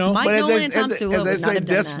mean, Mike Nolan and Tom Sewell would not have done that.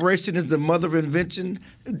 Desperation is the mother of invention.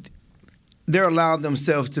 They're allowing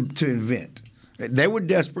themselves to invent. They were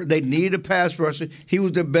desperate. They needed a pass rusher. He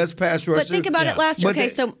was the best pass rusher. But think about it last year.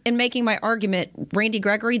 So in making my argument, Randy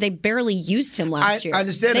Gregory, they barely used him last year. I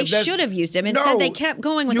understand. They should have used him. Instead, they kept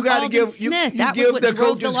going with Alden Smith. That was what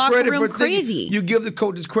drove the locker room crazy. You give the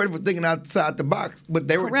coaches credit for thinking outside the box, but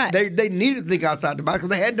they needed to think outside the box because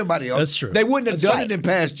they had nobody else. That's true. They wouldn't have done it in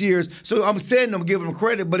past years. So I'm saying I'm giving them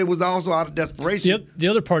credit, but it was also out of desperation. The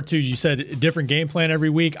other part, too, you said a different game plan every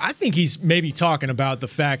week. I think he's maybe talking about the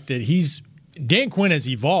fact that Dan Quinn has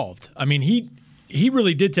evolved. I mean, he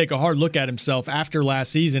really did take a hard look at himself after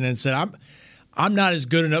last season and said, I'm not as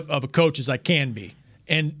good enough of a coach as I can be.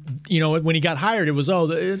 And, when he got hired, it was,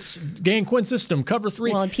 it's Dan Quinn's system, cover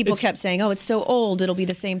 3. Well, and people kept saying, it's so old, it'll be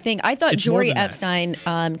the same thing. I thought Jory Epstein,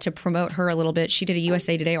 to promote her a little bit, she did a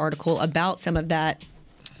USA Today article about some of that,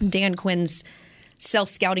 Dan Quinn's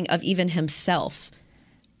self-scouting of even himself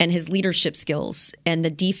and his leadership skills and the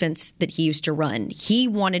defense that he used to run. He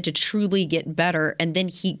wanted to truly get better, and then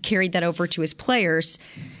he carried that over to his players.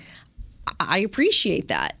 I appreciate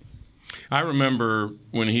that. I remember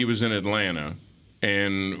when he was in Atlanta,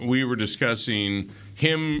 and we were discussing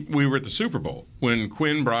him. We were at the Super Bowl when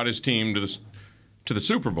Quinn brought his team to the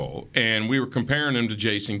Super Bowl, and we were comparing him to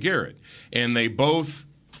Jason Garrett. And they both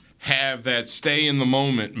have that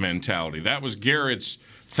stay-in-the-moment mentality. That was Garrett's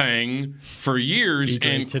thing for years,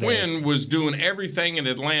 and Quinn was doing everything in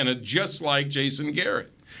Atlanta just like Jason Garrett.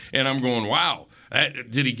 And I'm going, wow,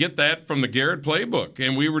 did he get that from the Garrett playbook?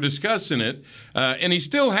 And we were discussing it, and he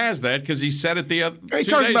still has that because he said it the other 2 days ago. He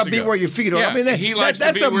talks about being where your feet are. Yeah, I mean, that's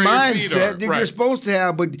a mindset that you're supposed to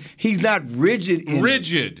have, but he's not rigid in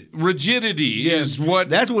it. Rigidity is what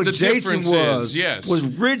that's what the Jason was. Yes, was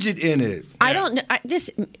rigid in it. I don't know. This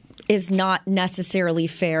is not necessarily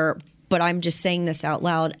fair, but I'm just saying this out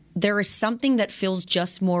loud. There is something that feels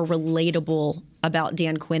just more relatable about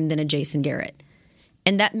Dan Quinn than a Jason Garrett.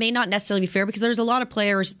 And that may not necessarily be fair because there's a lot of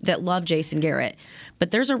players that love Jason Garrett.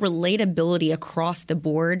 But there's a relatability across the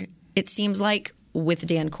board, it seems like, with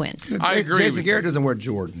Dan Quinn. I agree. Jason Garrett doesn't wear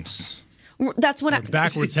Jordans. That's what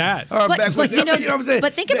backwards hat. But you know what I'm saying?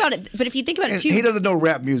 But think about it. But if you think about it too, he doesn't know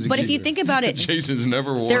rap music. But if you think about it, Jason's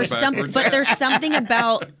never worn there's backwards. there's something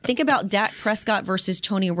about think about Dak Prescott versus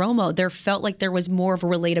Tony Romo. There felt like there was more of a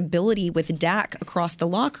relatability with Dak across the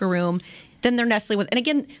locker room than there necessarily was. And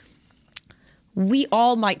again, we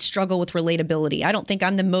all might struggle with relatability. I don't think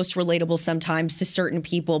I'm the most relatable sometimes to certain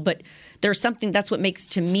people, but there's something that's what makes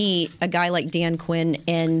to me a guy like Dan Quinn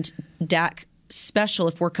and Dak special.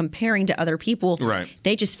 If we're comparing to other people, right?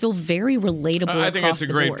 They just feel very relatable. I think that's a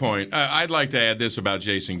great board. point. I'd like to add this about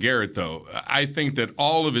Jason Garrett, though. I think that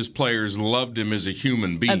all of his players loved him as a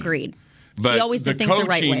human being. Agreed. But he always did the things the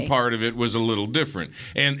right coaching way. part of it was a little different.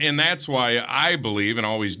 And that's why I believe, and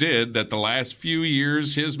always did, that the last few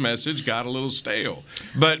years his message got a little stale.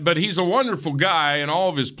 But he's a wonderful guy, and all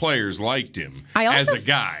of his players liked him as a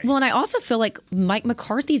guy. Well, and I also feel like Mike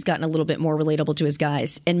McCarthy's gotten a little bit more relatable to his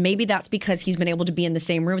guys. And maybe that's because he's been able to be in the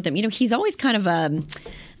same room with them. You know, he's always kind of, I don't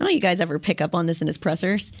know if you guys ever pick up on this in his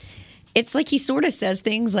pressers. It's like he sort of says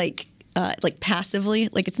things like passively.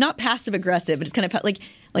 Like it's not passive aggressive, but it's kind of like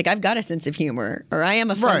I've got a sense of humor, or I am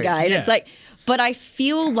a fun guy. And it's like, but I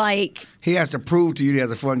feel like he has to prove to you he has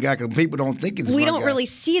a fun guy because people don't think it's. We don't really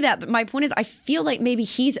see that. But my point is, I feel like maybe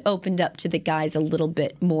he's opened up to the guys a little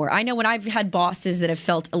bit more. I know when I've had bosses that have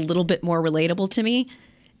felt a little bit more relatable to me,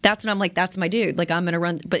 that's when I'm like, that's my dude. Like I'm going to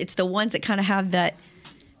run. But it's the ones that kind of have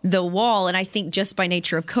the wall. And I think just by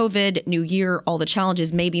nature of COVID, New Year, all the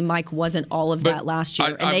challenges, maybe Mike wasn't all of that last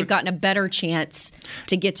year. And they've gotten a better chance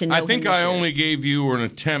to get to know him. I think this I year. only gave you an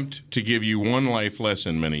attempt to give you one life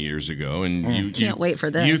lesson many years ago. And you can't wait for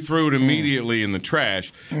this. You threw it immediately in the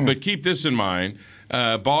trash. But keep this in mind.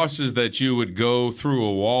 Bosses that you would go through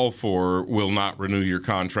a wall for will not renew your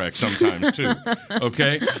contract sometimes too.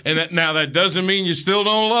 Okay? And now that doesn't mean you still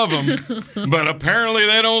don't love them, but apparently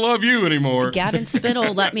they don't love you anymore. Gavin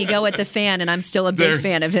Spittle let me go at the Fan, and I'm still a big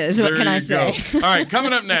fan of his. What can I say? All right,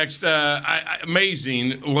 coming up next,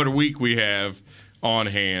 amazing what a week we have on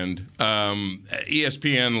hand.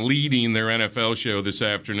 ESPN leading their NFL show this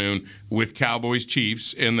afternoon with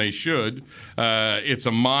Cowboys-Chiefs, and they should. It's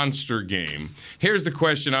a monster game. Here's the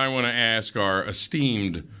question I want to ask our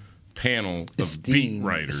esteemed panel of beat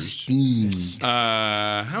writers.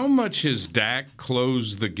 How much has Dak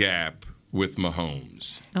closed the gap with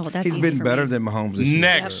Mahomes? Oh, that's He's been better than Mahomes this year.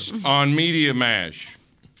 Next on Media Mash.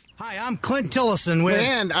 Hi, I'm Clint Tillison with...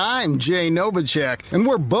 And I'm Jay Novacek, and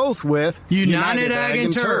we're both with... United Ag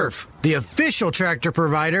and Turf, the official tractor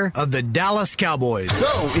provider of the Dallas Cowboys. So,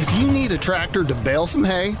 if you need a tractor to bale some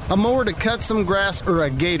hay, a mower to cut some grass, or a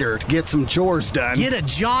gator to get some chores done... Get a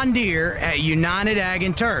John Deere at United Ag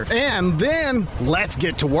and Turf. And then, let's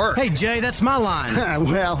get to work. Hey, Jay, that's my line.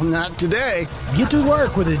 Well, not today. Get to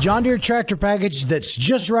work with a John Deere tractor package that's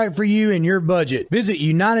just right for you and your budget. Visit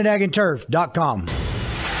UnitedAgAndTurf.com.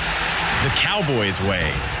 The Cowboys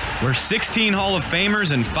way, where 16 Hall of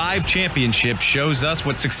Famers and 5 championships shows us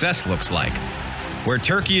what success looks like. Where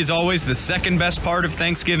turkey is always the second best part of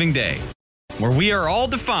Thanksgiving Day. Where we are all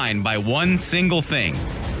defined by one single thing,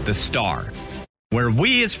 the star. Where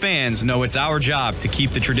we as fans know it's our job to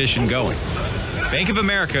keep the tradition going. Bank of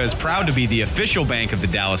America is proud to be the official bank of the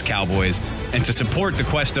Dallas Cowboys and to support the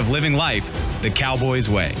quest of living life the Cowboys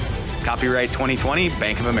way. Copyright 2020,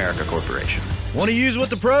 Bank of America Corporation. Want to use what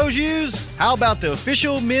the pros use? How about the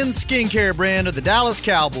official men's skincare brand of the Dallas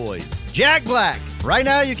Cowboys, Jack Black? Right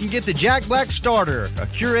now, you can get the Jack Black Starter, a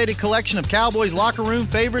curated collection of Cowboys locker room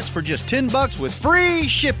favorites for just $10 with free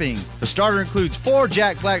shipping. The starter includes 4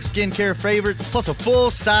 Jack Black skincare favorites, plus a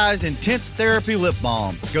full-sized intense therapy lip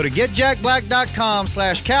balm. Go to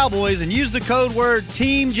getjackblack.com/Cowboys and use the code word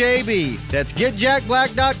TEAMJB. That's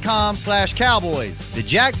getjackblack.com/Cowboys. The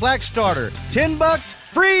Jack Black Starter, $10,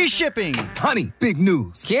 free shipping. Honey, big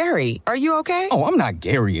news. Gary, are you okay? Oh, I'm not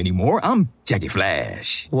Gary anymore. I'm Jackie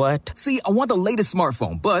Flash. What? See, I want the latest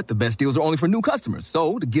smartphone, but the best deals are only for new customers.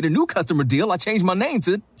 So, to get a new customer deal, I changed my name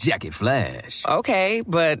to Jackie Flash. Okay,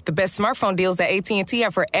 but the best smartphone deals at AT&T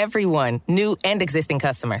are for everyone, new and existing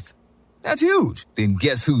customers. That's huge. Then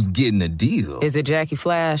guess who's getting a deal? Is it Jackie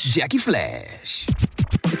Flash? Jackie Flash.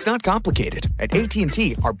 It's not complicated. At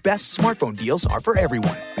AT&T, our best smartphone deals are for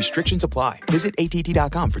everyone. Restrictions apply. Visit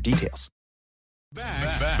att.com for details.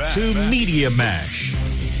 Back to Media Mash.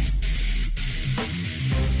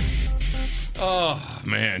 Oh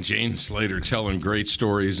man, Jane Slater telling great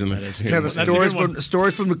stories in the stories from the club.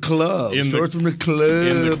 Stories from the club.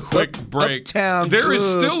 In the quick break. Uptown there is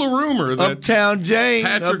club. still a rumor that Uptown Jane,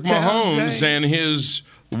 Patrick Mahomes and his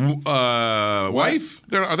wife,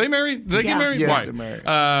 are they married? Did they get married? Yes, wife, they're married.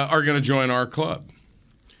 Are going to join our club,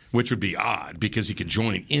 which would be odd because he could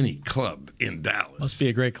join any club in Dallas. Must be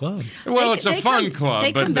a great club. Well, it's a fun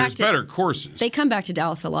club, but there's better courses. They come back to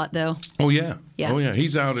Dallas a lot, though. Oh, yeah. Yeah. Oh, yeah.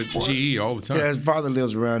 He's out at GE all the time. Yeah, his father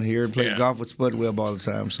lives around here and plays golf with Spud Webb all the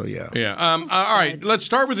time, so yeah. Yeah. All right, let's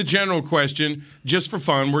start with a general question, just for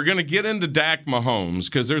fun. We're going to get into Dak Mahomes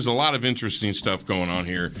because there's a lot of interesting stuff going on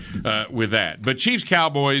here with that. But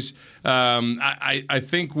Chiefs-Cowboys, I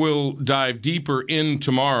think we'll dive deeper in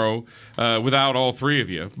tomorrow without all three of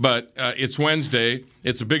you. But it's Wednesday.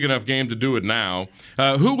 It's a big enough game to do it now.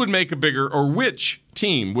 Who would make a bigger, or which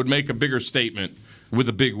team would make a bigger statement with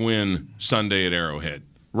a big win Sunday at Arrowhead?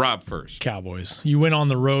 Rob first. Cowboys. You went on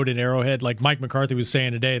the road at Arrowhead, like Mike McCarthy was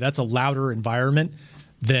saying today. That's a louder environment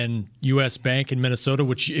than U.S. Bank in Minnesota,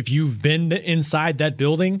 which if you've been inside that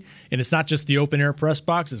building, and it's not just the open-air press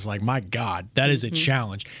box, it's like, my God, that is a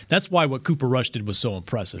challenge. That's why what Cooper Rush did was so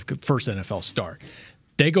impressive. First NFL start.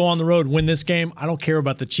 They go on the road, win this game. I don't care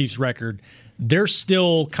about the Chiefs' record. They're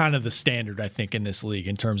still kind of the standard, I think, in this league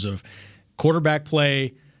in terms of quarterback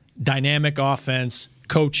play, dynamic offense,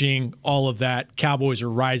 coaching, all of that. Cowboys are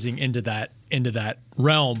rising into that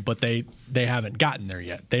realm, but they haven't gotten there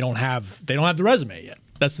yet. They don't have the resume yet.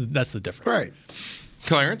 That's the difference. Right.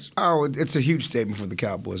 Clarence? Oh, it's a huge statement for the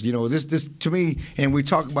Cowboys. You know, this to me, and we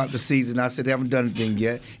talk about the season. I said they haven't done anything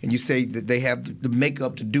yet, and you say that they have the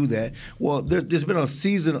makeup to do that. Well, there's been a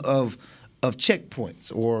season of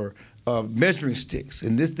checkpoints or measuring sticks,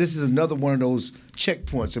 and this is another one of those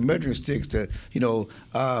checkpoints and measuring sticks that, you know,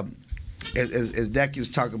 as Dak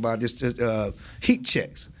used to talk about, just heat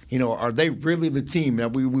checks. You know, are they really the team? Now,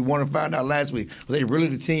 we want to find out last week. Are they really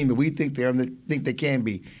the team that we think they are and think they can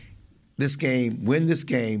be? This game, win this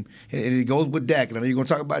game, and it goes with Dak. And I know you're going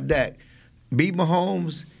to talk about Dak. Beat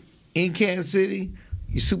Mahomes in Kansas City,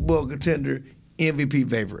 your Super Bowl contender, MVP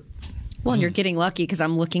favorite. Well, and you're getting lucky because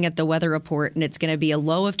I'm looking at the weather report, and it's going to be a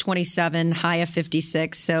low of 27, high of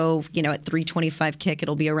 56. So, you know, at 3:25 kick,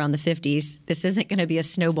 it'll be around the 50s. This isn't going to be a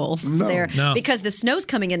snow bowl there because the snow's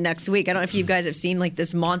coming in next week. I don't know if you guys have seen like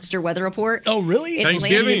this monster weather report. Oh, really? It's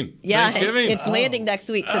Thanksgiving. It's landing next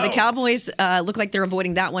week. So the Cowboys look like they're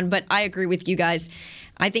avoiding that one. But I agree with you guys.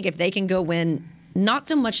 I think if they can go win, not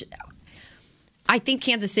so much. I think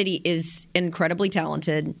Kansas City is incredibly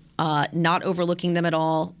talented, not overlooking them at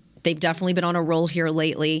all. They've definitely been on a roll here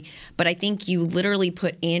lately, but I think you literally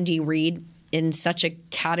put Andy Reid in such a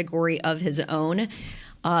category of his own.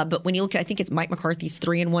 But when you look at, I think it's Mike McCarthy's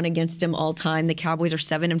 3-1 against him all time. The Cowboys are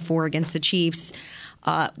 7-4 against the Chiefs.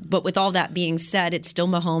 But with all that being said, it's still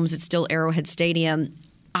Mahomes. It's still Arrowhead Stadium.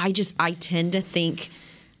 I tend to think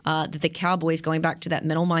that the Cowboys, going back to that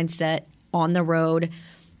mental mindset on the road,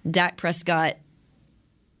 Dak Prescott.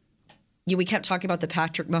 We kept talking about the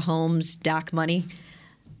Patrick Mahomes, Dak money.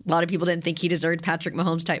 A lot of people didn't think he deserved Patrick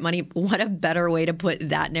Mahomes type money. What a better way to put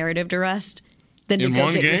that narrative to rest than to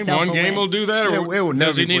go get yourself a win. One game will do that, or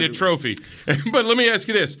does he need a trophy? But let me ask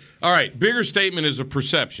you this. All right, bigger statement is a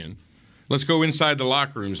perception. Let's go inside the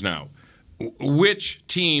locker rooms now. Which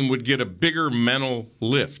team would get a bigger mental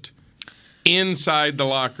lift inside the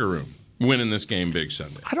locker room winning this game big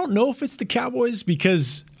Sunday? I don't know if it's the Cowboys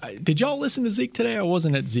because did y'all listen to Zeke today? I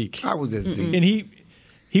wasn't at Zeke. I was at Zeke. And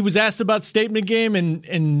he was asked about statement game, and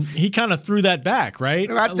he kind of threw that back, right?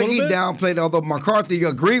 I think he downplayed, although McCarthy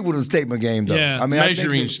agreed with the statement game, though. Yeah. I mean,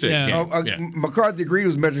 measuring stick game. McCarthy agreed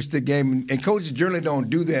with measuring stick game, and coaches generally don't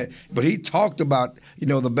do that. But he talked about, you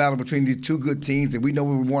know, the battle between these two good teams, and we know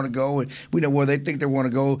where we want to go, and we know where they think they want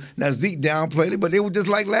to go. Now, Zeke downplayed it, but it was just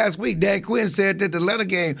like last week. Dan Quinn said that the Atlanta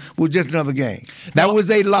game was just another game. That was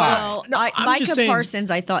a lie. Well, Micah Parsons,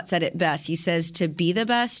 I thought, said it best. He says, to be the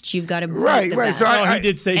best, you've got to be the best. So he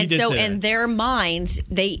did say that. In their minds,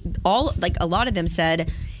 they all, like a lot of them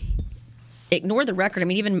said, ignore the record. I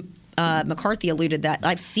mean, even McCarthy alluded that.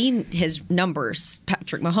 I've seen his numbers,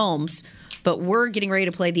 Patrick Mahomes, but we're getting ready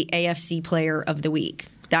to play the AFC Player of the Week.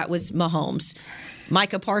 That was Mahomes.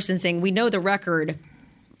 Micah Parsons saying, we know the record,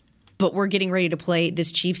 but we're getting ready to play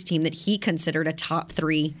this Chiefs team that he considered a top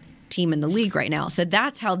 3 team in the league right now. So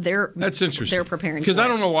that's how that's interesting. They're preparing because for I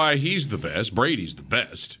don't know why he's the best. Brady's the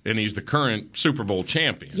best, and he's the current Super Bowl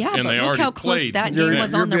champion. Yeah, and but they look already how close played. that game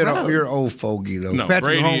was on the road. You're old fogey, though. No,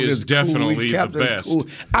 Patrick Brady Mahomes is definitely cool. He's the best. Cool.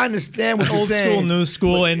 I understand what you're old saying. School, new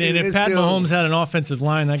school, and if Pat Mahomes had an offensive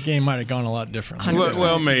line, that game might have gone a lot differently.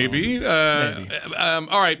 Well, maybe.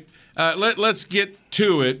 All right. let's get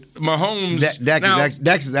to it. Mahomes.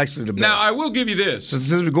 Dak is actually the best. Now, I will give you this.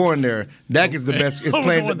 Since we're going there, Dak is the best. Is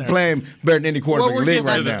playing better than any quarterback in the league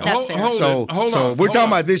right now. That's fair. Hold on. We're talking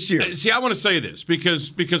about this year. See, I want to say this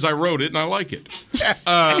because I wrote it and I like it.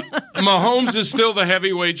 Mahomes is still the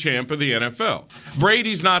heavyweight champ of the NFL.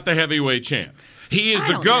 Brady's not the heavyweight champ. He is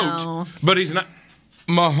the GOAT, but he's not.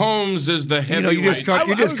 Mahomes is the heavyweight.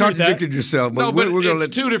 You just contradicted yourself. But we're gonna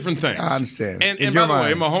two different things. I understand. And by the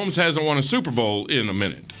way, Mahomes hasn't won a Super Bowl in a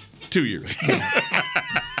minute. 2 years.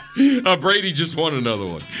 Brady just won another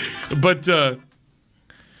one. But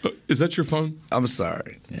is that your phone? I'm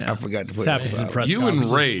sorry. I forgot to put it. You and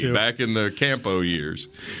Ray back in the Campo years.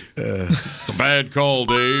 It's a bad call,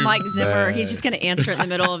 Dave. Mike Zimmer. He's just going to answer it in the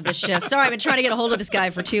middle of the shift. Sorry, I've been trying to get a hold of this guy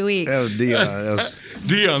for 2 weeks. That was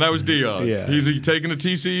Dion. That was Dion. Yeah. Is he taking a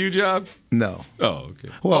TCU job? No. Oh, okay.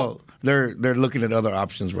 Well, they're looking at other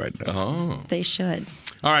options right now. Oh. They should.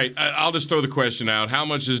 All right. I'll just throw the question out. How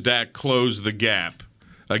much does Dak close the gap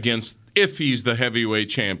against if he's the heavyweight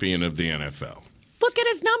champion of the NFL? Look at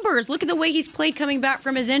his numbers. Look at the way he's played coming back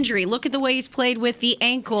from his injury. Look at the way he's played with the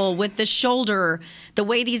ankle, with the shoulder, the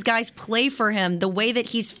way these guys play for him, the way that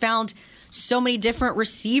he's found so many different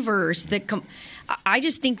receivers. I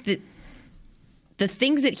just think that the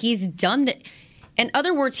things that he's done that, in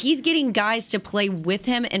other words, he's getting guys to play with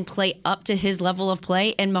him and play up to his level of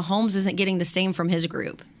play, and Mahomes isn't getting the same from his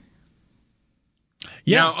group.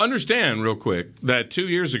 Yeah. Now, understand real quick that 2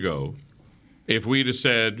 years ago, if we'd have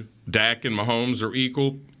said Dak and Mahomes are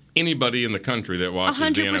equal, anybody in the country that watches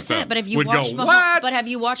 100%, the NFL but have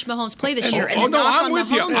you watched Mahomes play this year? I'm with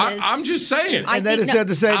you. I'm just saying. And they said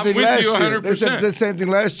the same thing last year. They said the same thing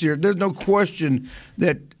last year. There's no question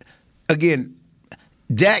that, again,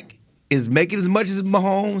 Dak is making as much as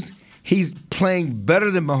Mahomes. He's playing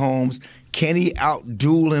better than Mahomes. Can he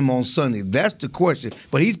outduel him on Sunday? That's the question.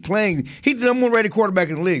 But he's playing. He's the number one rated quarterback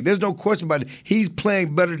in the league. There's no question about it. He's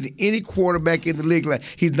playing better than any quarterback in the league. Like,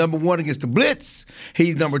 he's number one against the blitz.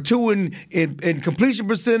 He's number two in completion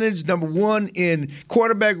percentage. Number one in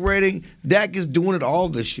quarterback rating. Dak is doing it all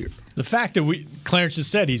this year. The fact that Clarence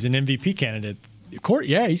just said he's an MVP candidate.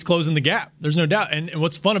 Yeah, he's closing the gap. There's no doubt. And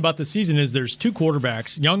what's fun about this season is there's two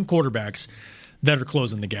quarterbacks, young quarterbacks, that are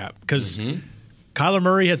closing the gap because. Kyler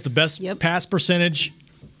Murray has the best pass percentage,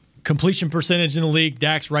 completion percentage in the league.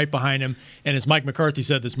 Dak's right behind him. And as Mike McCarthy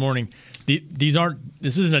said this morning, this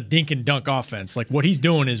isn't a dink and dunk offense. Like, what he's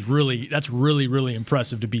doing is that's really, really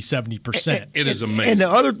impressive to be 70%. It is amazing. And the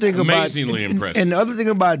other thing amazingly impressive. And the other thing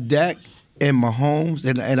about Dak and Mahomes,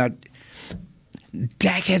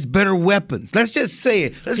 Dak has better weapons. Let's just say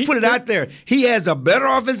it. Let's put it out there. He has a better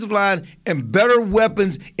offensive line and better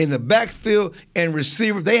weapons in the backfield and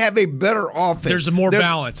receiver. They have a better offense. There's more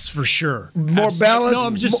balance for sure. More balance. No,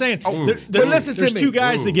 I'm just saying. But listen to me. There's two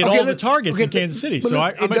guys that get all the targets in Kansas City. So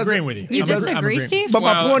I'm agreeing with you. You disagree, Steve? But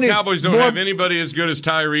my point is, Cowboys don't have anybody as good as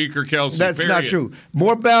Tyreek or Kelsey. That's not true.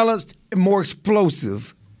 More balanced and more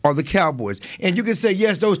explosive are the Cowboys. And you can say,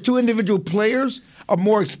 yes, those two individual players are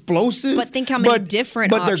more explosive. But think how many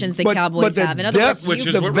different options the Cowboys have. In other words,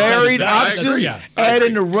 the varied options, add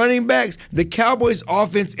in the running backs. The Cowboys'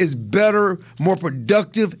 offense is better, more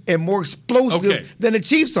productive, and more explosive than the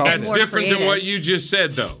Chiefs' offense. That's different than what you just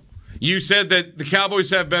said, though. You said that the Cowboys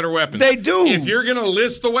have better weapons. They do. If you're going to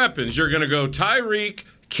list the weapons, you're going to go Tyreek,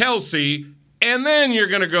 Kelsey, and then you're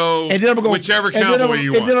going to go whichever Cowboy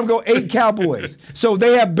you want. And then I'm going to go 8 Cowboys. So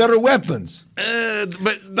they have better weapons.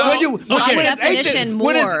 But no. When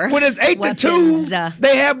it's 8-2,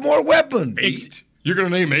 they have more weapons. 8? You're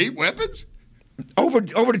going to name 8 weapons? Over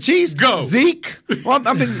the Chiefs? Go. Zeke.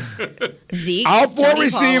 Zeke. All 4 Johnny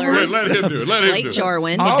receivers. Let him do it. Blake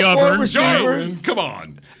Jarwin. All 4 receivers. Come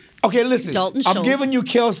on. Okay, listen. Dalton Schultz. I'm giving you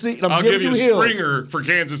Kelsey. And I'll give you Hill. Springer for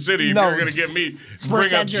Kansas City if you're going to get me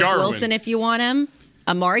bring up Cedric Jarwin. Wilson if you want him.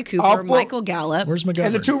 Amari Cooper, Michael Gallup. Where's McGovern?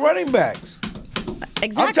 And the 2 running backs.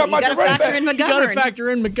 Exactly. You got to factor in McGovern. You got to factor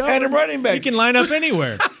in McGovern. And the running backs. He can line up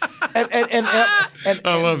anywhere. and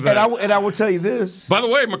I love that. And I will tell you this. By the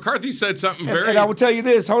way, McCarthy said something very. And I will tell you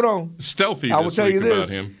this. Hold on. Stealthy. I will tell you this about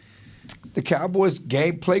him. The Cowboys'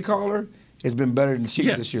 game play caller has been better than the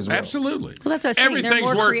Chiefs this year as well. Absolutely. Well, that's what I was saying.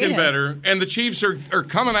 Everything's working better, and the Chiefs are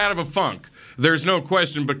coming out of a funk. There's no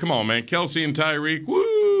question. But come on, man, Kelsey and Tyreek,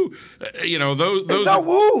 woo! Those. There's no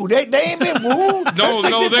woo. They ain't been woo.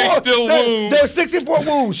 no, they still woo. They're 64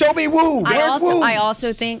 woo. Show me woo. I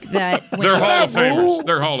also think that they're Hall of Famers.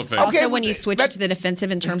 They're Hall of Famers. Also, when you switch to the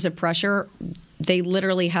defensive in terms of pressure, they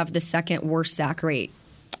literally have the second worst sack rate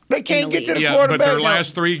They can't get to the Yeah, quarterback. but their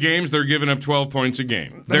last 3 games, they're giving up 12 points a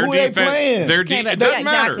game. Their Who they defense, playing? Their Okay, but it doesn't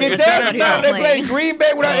matter. exactly. It It's does NFL. matter. They played Green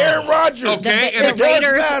Bay without Aaron Rodgers. Okay, The and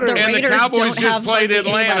Raiders, matter. the and the Raiders Cowboys don't just have played hardly any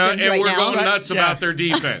Atlanta, weapons and right we're now. going nuts about their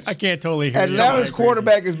defense. I can't totally hear Atlanta's you.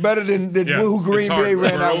 quarterback is better than who Green it's hard. Bay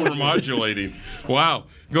ran We're out with. over-modulating. Wow.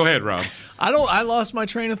 Go ahead, Rob. I lost my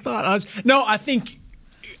train of thought. I think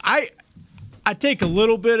I take a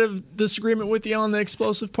little bit of disagreement with you on the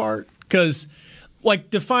explosive part because, like,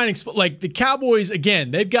 the Cowboys,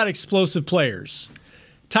 again, they've got explosive players.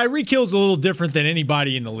 Tyreek Hill's a little different than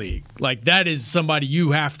anybody in the league. Like, that is somebody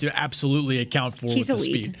you have to absolutely account for He's with the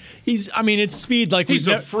elite. speed. It's speed like He's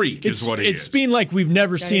a freak is what he It's is. speed like we've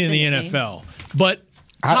never seen in the NFL. But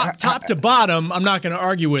top to bottom, I'm not going to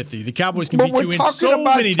argue with you. The Cowboys can beat you in so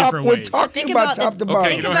many different ways. We're talking about top to bottom.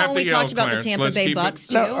 Think about when we talked about the Tampa Bay Bucks,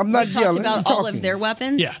 too. No, I'm not we talked yelling. about I'm all talking. of their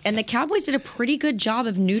weapons. Yeah. And the Cowboys did a pretty good job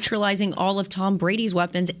of neutralizing all of Tom Brady's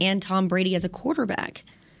weapons and Tom Brady as a quarterback.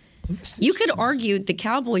 You could argue the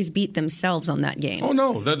Cowboys beat themselves on that game. Oh,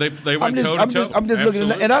 no. They went toe-to-toe. I'm just looking,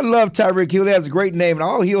 Absolutely. and I love Tyreek Hill. He has a great name, and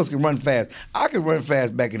all Hills can run fast. I could run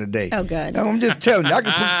fast back in the day. Oh, good. I'm just telling you, I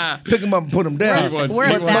can pick him up and put him down. We're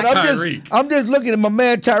a I'm just looking at my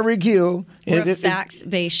man Tyreek Hill. We're a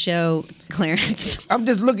facts-based show, Clarence. I'm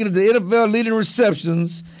just looking at the NFL leading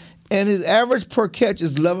receptions, and his average per catch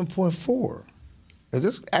is 11.4. Is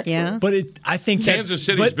this accurate? Yeah. But I think Kansas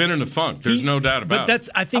City's been in the funk. There's no doubt about it.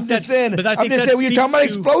 I'm just saying when you're talking about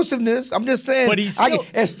explosiveness, I'm just saying. But he's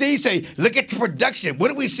as Steve say, look at the production. What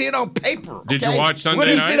do we see it on paper? Did you watch Sunday What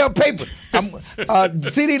do we night? see it on paper?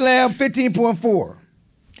 CeeDee Lamb 15.4.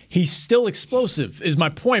 He's still explosive, is my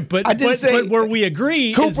point. But I didn't say but where we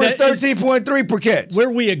agree Cooper's is that 13.3 per catch. Where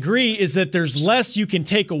we agree is that there's less you can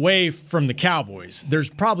take away from the Cowboys. There's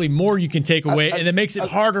probably more you can take away, and it makes it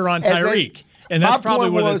harder on Tyreek. And that's probably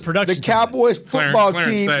where the production. The Cowboys football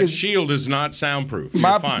Clarence, team that is shield is not soundproof.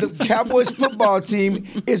 You're fine. the Cowboys football team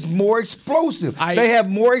is more explosive. They have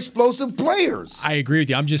more explosive players. I agree with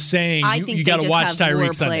you. I'm just saying I think you got to watch just have more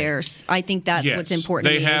Tyreek Sunday. players. I think that's Yes, what's important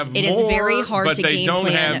they to me. have It is very more, hard but to they game don't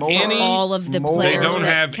plan have for any- all of the players They don't that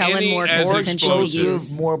have Kellen any Moore as could potentially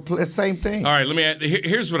use. Same thing. All right,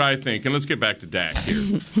 here's what I think, and let's get back to Dak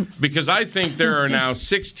here. Because I think there are now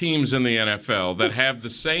 6 teams in the NFL that have the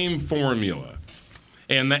same formula,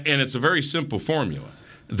 and it's a very simple formula.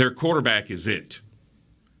 Their quarterback is it.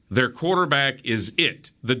 Their quarterback is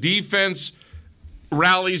it. The defense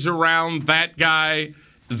rallies around that guy.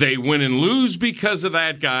 They win and lose because of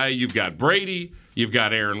that guy. You've got Brady. You've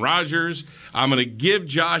got Aaron Rodgers. I'm going to give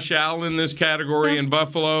Josh Allen this category in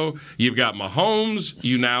Buffalo. You've got Mahomes.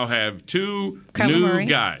 You now have 2 new Murray.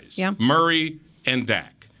 guys, Yeah. Murray and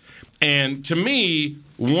Dak. And to me,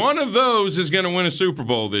 one of those is going to win a Super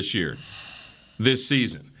Bowl this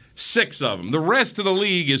season. 6 of them. The rest of the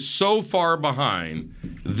league is so far behind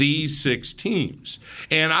these 6 teams.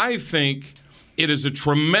 And I think it is a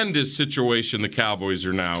tremendous situation the Cowboys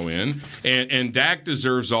are now in, and Dak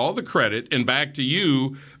deserves all the credit. And back to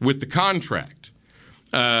you with the contract.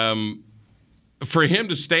 For him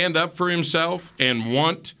to stand up for himself and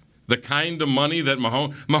want the kind of money that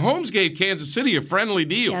Mahomes gave Kansas City a friendly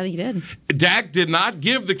deal. Yeah, he did. Dak did not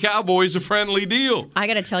give the Cowboys a friendly deal. I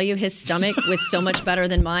got to tell you, his stomach was so much better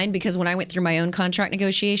than mine because when I went through my own contract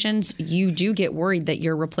negotiations, you do get worried that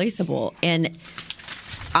you're replaceable. And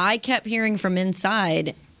I kept hearing from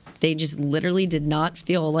inside, they just literally did not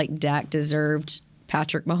feel like Dak deserved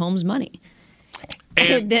Patrick Mahomes' money.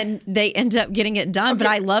 And then they end up getting it done. But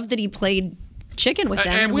I love that he played chicken with them.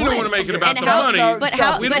 And we won. don't want to make it about And the how- money. But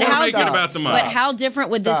how, we but don't want how, to make it about the money. But how different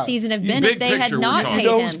would this season have been Big if they had picture we're not talking. paid You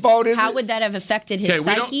know him? whose fault is How it? would that have affected his Okay,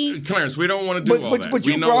 psyche? Clarence, we don't want to do all that. But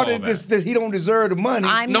We you know brought all it that. that he don't deserve the money.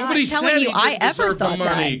 I'm Nobody not telling said you he I didn't ever deserve the thought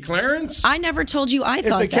money, that. Clarence. I never told you I It's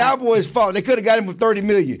thought the that. Cowboys' fault. They could have got him for $30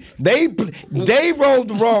 million. They rolled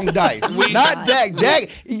the wrong dice. Not Dak.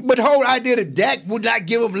 But the whole idea that Dak would not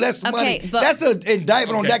give him less money. but- That's an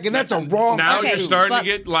indictment on Dak, and that's a wrong. Now Okay, you're starting to but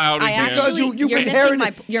get loud I again. actually- Because you've you're been missing hearing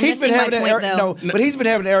my- you're he's been missing my having an point, error. though. No, but he's been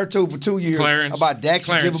having an attitude for 2 years Clarence, about Dak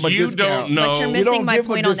should give him a you discount. don't know. But you're You missing don't my give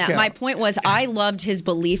him a point on that. discount. My point was I loved his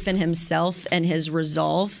belief in himself and his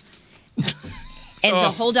resolve. And to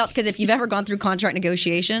hold out, because if you've ever gone through contract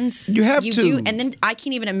negotiations, You have you to. do. And then I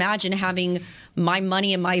can't even imagine having my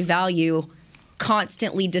money and my value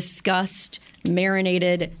constantly discussed,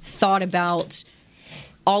 marinated, thought about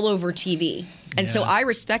all over TV. And so I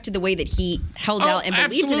respected the way that he held out and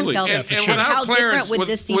believed in absolutely. himself. And And, without how Clarence, different would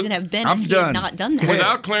this season have been I'm if he had done. not done that?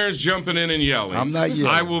 Without Clarence jumping in and yelling, I'm not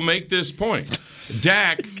yelling. I will make this point.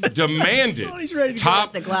 Dak demanded He's ready to go.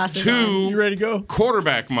 top The glasses 2 You ready to go?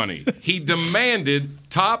 quarterback money. He demanded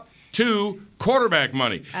top 2 quarterback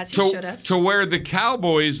money. As he should have. To where the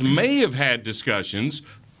Cowboys may have had discussions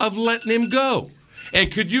of letting him go.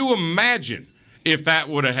 And could you imagine if that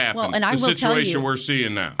would have happened? Well, and I the will tell situation you, we're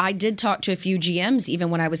seeing now. I did talk to a few GMs even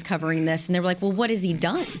when I was covering this, and they were like, well, what has he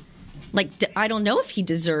done? Like, I don't know if he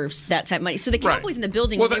deserves that type of money. So the Cowboys in the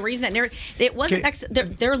building, when they were using that narrative, it wasn't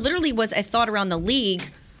there literally was a thought around the league,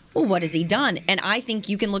 well, what has he done? And I think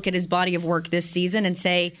you can look at his body of work this season and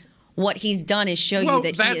say, what he's done is show you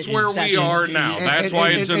that he is. That's where we are now. That's why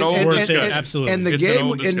it's an old discussion. Absolutely. And the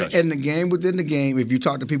game, and the game within the game, if you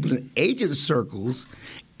talk to people in agent circles,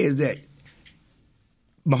 is that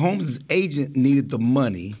Mahomes' agent needed the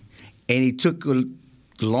money, and he took a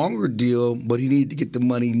longer deal, but he needed to get the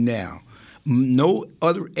money now. No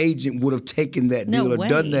other agent would have taken that deal or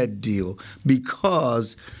done that deal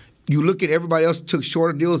because you look at everybody else took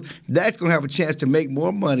shorter deals. That's going to have a chance to make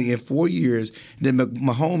more money in 4 years than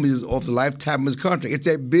Mahomes is off the lifetime of his contract. It's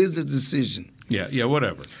a business decision. Yeah,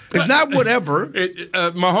 whatever. It's not whatever.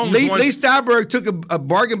 Mahomes Lee Steinberg took a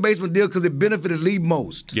bargain basement deal because it benefited Lee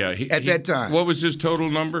most. Yeah, at that time. What was his total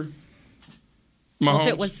number? Mahomes? Well, if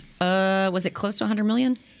it was it close to $100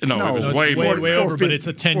 million? No, it was way over, but it's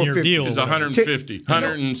a 10-year deal. It was 150,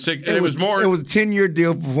 106. It was more. It was a 10-year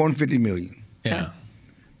deal for $150 million. Yeah.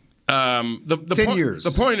 10 years.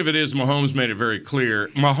 The point of it is Mahomes made it very clear.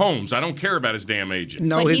 Mahomes, I don't care about his damn agent.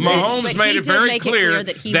 No, Mahomes made it very clear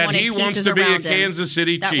that he wants to be a Kansas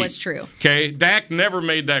City Chief. That was true. Okay, Dak never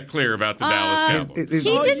made that clear about the Dallas Cowboys.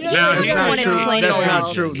 He wanted to play That's nowhere not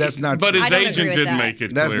else. true. That's not But true. his agent didn't make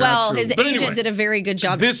it clear. Well, his But agent anyway, did a very good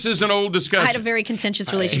job. This is an old discussion. I had a very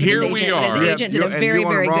contentious relationship Here with his agent, we but are. his agent did a very,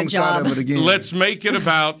 very good job. Let's make it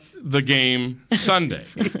about the game Sunday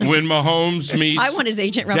when Mahomes meets I want his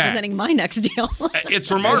agent Dak. representing my next deal.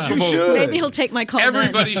 It's remarkable. Maybe he'll take my call.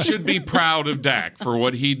 Everybody should be proud of Dak for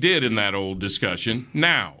what he did in that old discussion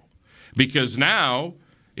now. Because now,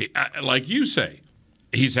 like you say,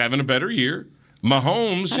 he's having a better year.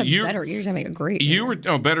 Mahomes, better years. I make a great. You were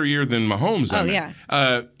better year than Mahomes.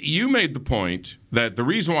 Yeah. You made the point that the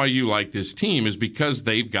reason why you like this team is because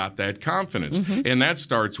they've got that confidence, and that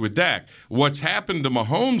starts with Dak. What's happened to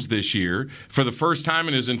Mahomes this year, for the first time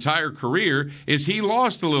in his entire career, is he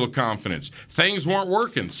lost a little confidence. Things weren't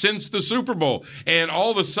working since the Super Bowl, and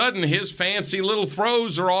all of a sudden his fancy little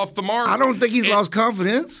throws are off the mark. I don't think he's lost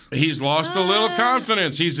confidence. He's lost a little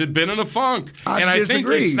confidence. He's been in a funk, and I think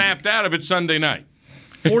he snapped out of it Sunday night.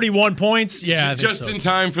 41 points, yeah. Just in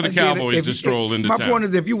time for the Cowboys to stroll into town. My point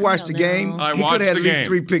is, if you watched the game, he could have had at least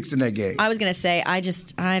 3 picks in that game. I was going to say, I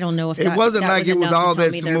don't know if it wasn't like it was all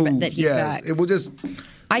that smooth. That he's back. It was just.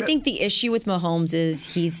 I think the issue with Mahomes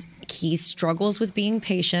is he struggles with being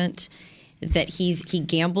patient. That he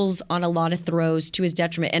gambles on a lot of throws to his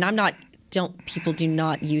detriment, and people do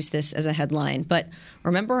not use this as a headline, but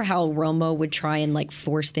remember how Romo would try and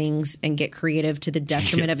force things and get creative to the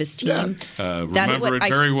detriment of his team? Remember it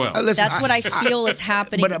very well. That's what I feel is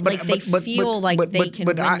happening. They feel like they can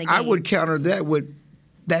win the game. I would counter that with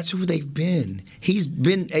that's who they've been. He's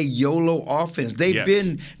been a YOLO offense. They've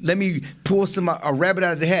been, let me pull a rabbit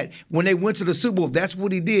out of the hat. When they went to the Super Bowl, that's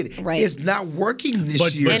what he did. Right. It's not working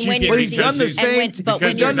this year. But he's done the same.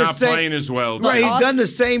 Because he's not playing as well. Right, he's done the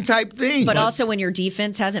same type thing. But also when your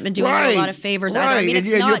defense hasn't been doing a lot of favors either. I mean,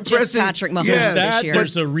 it's not just Patrick Mahomes this year.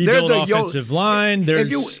 There's a rebuild offensive line.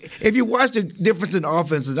 If you watch the difference in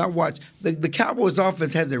offenses, I watch the Cowboys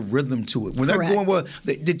offense has a rhythm to it. When they're going well,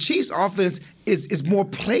 the Chiefs offense is more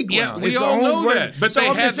playground. Yeah, we all know that. But they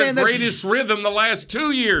had the greatest rhythm the last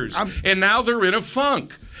 2 years, and now they're in a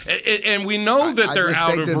funk. And we know that they're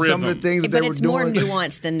out of rhythm. But it's more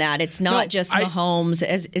nuanced than that. It's not just Mahomes.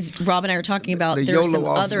 As Rob and I were talking about, there's some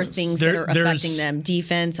other things that are affecting them.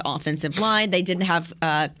 Defense, offensive line. They didn't have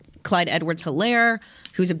Clyde Edwards-Helaire,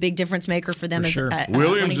 who's a big difference maker for them.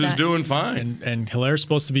 Williams is doing fine. And Hilaire's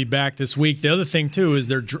supposed to be back this week. The other thing, too, is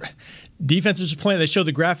their defenses are playing. They showed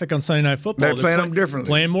the graphic on Sunday Night Football. They're playing them differently.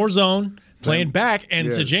 Playing more zone. Playing back,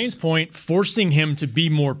 and to Jane's point, forcing him to be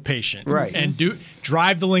more patient, and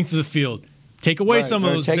drive the length of the field, take away some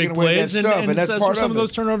of those big plays, and that's where some of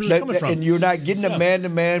those turnovers are coming from. And you're not getting a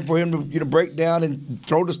man-to-man for him to break down and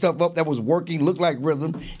throw the stuff up that was working, looked like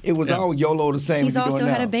rhythm. It was all YOLO the same. He's also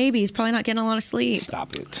had a baby. He's probably not getting a lot of sleep.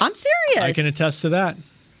 Stop it. I'm serious. I can attest to that.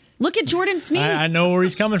 Look at Jordan Smith. I know where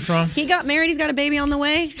he's coming from. He got married. He's got a baby on the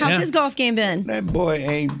way. How's his golf game been? That boy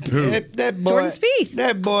ain't. That boy, Jordan Spieth.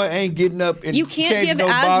 That boy ain't getting up and You can't changing give those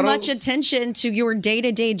as bottles. much attention to your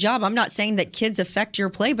day-to-day job. I'm not saying that kids affect your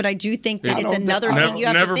play, but I do think that it's another thing you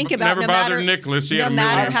have to think about. Never bother Nicholas. He had a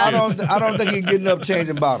million I don't think he's getting up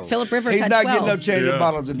changing bottles. Philip Rivers he's had not 12. getting up changing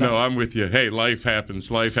bottles tonight. No, I'm with you. Hey, life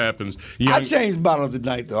happens. Life happens. I changed bottles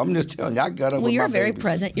tonight, though. I'm just telling you, I got up Well, with you're my very babies.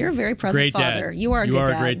 present. You're a very present Great father. dad. You are a good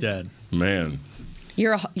dad. a great dad. Man.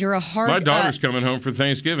 You're a hard. My daughter's coming home for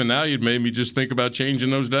Thanksgiving. Now you'd made me just think about changing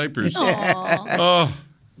those diapers. Aw. Oh.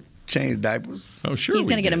 Change diapers. Oh, sure. He's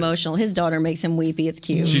going to get emotional. His daughter makes him weepy. It's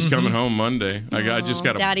cute. She's coming home Monday. I just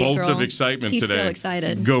got a Daddy's bolt girl. of excitement He's today. so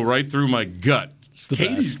excited. Go right through my gut.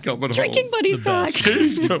 Katie's coming home. Drinking buddy's back.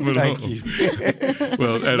 Katie's coming Thank home. you.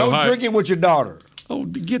 Well, at No Ohio, drinking with your daughter. Oh,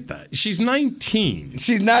 get that. She's 19.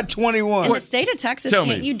 She's not 21. In the state of Texas, Tell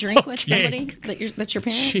can't me. you drink with Okay. somebody that's your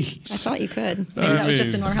parent? Jeez. I thought you could. Maybe that was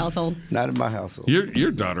just in our household. Not in my household.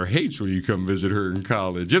 Your daughter hates when you come visit her in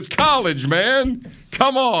college. It's college, man.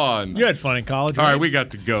 Come on. You had fun in college. All right, we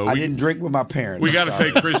got to go. I didn't drink with my parents. We got to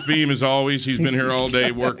Sorry. thank Chris Beam as always. He's been here all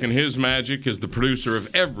day working his magic as the producer of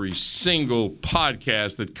every single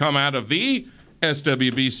podcast that come out of the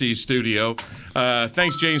SWBC studio.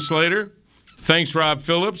 Thanks, Jane Slater. Thanks, Rob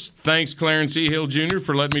Phillips. Thanks, Clarence E. Hill Jr.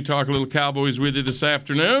 for letting me talk a little Cowboys with you this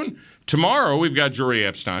afternoon. Tomorrow, we've got Jory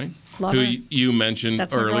Epstein, Love who her. you mentioned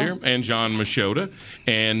That's my earlier, girl. and John Machota,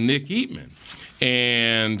 and Nick Eatman.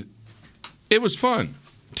 And it was fun.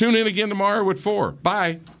 Tune in again tomorrow at 4.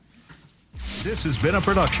 Bye. This has been a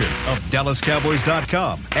production of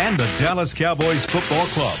DallasCowboys.com and the Dallas Cowboys Football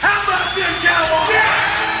Club. How about this, Cowboys? Yeah!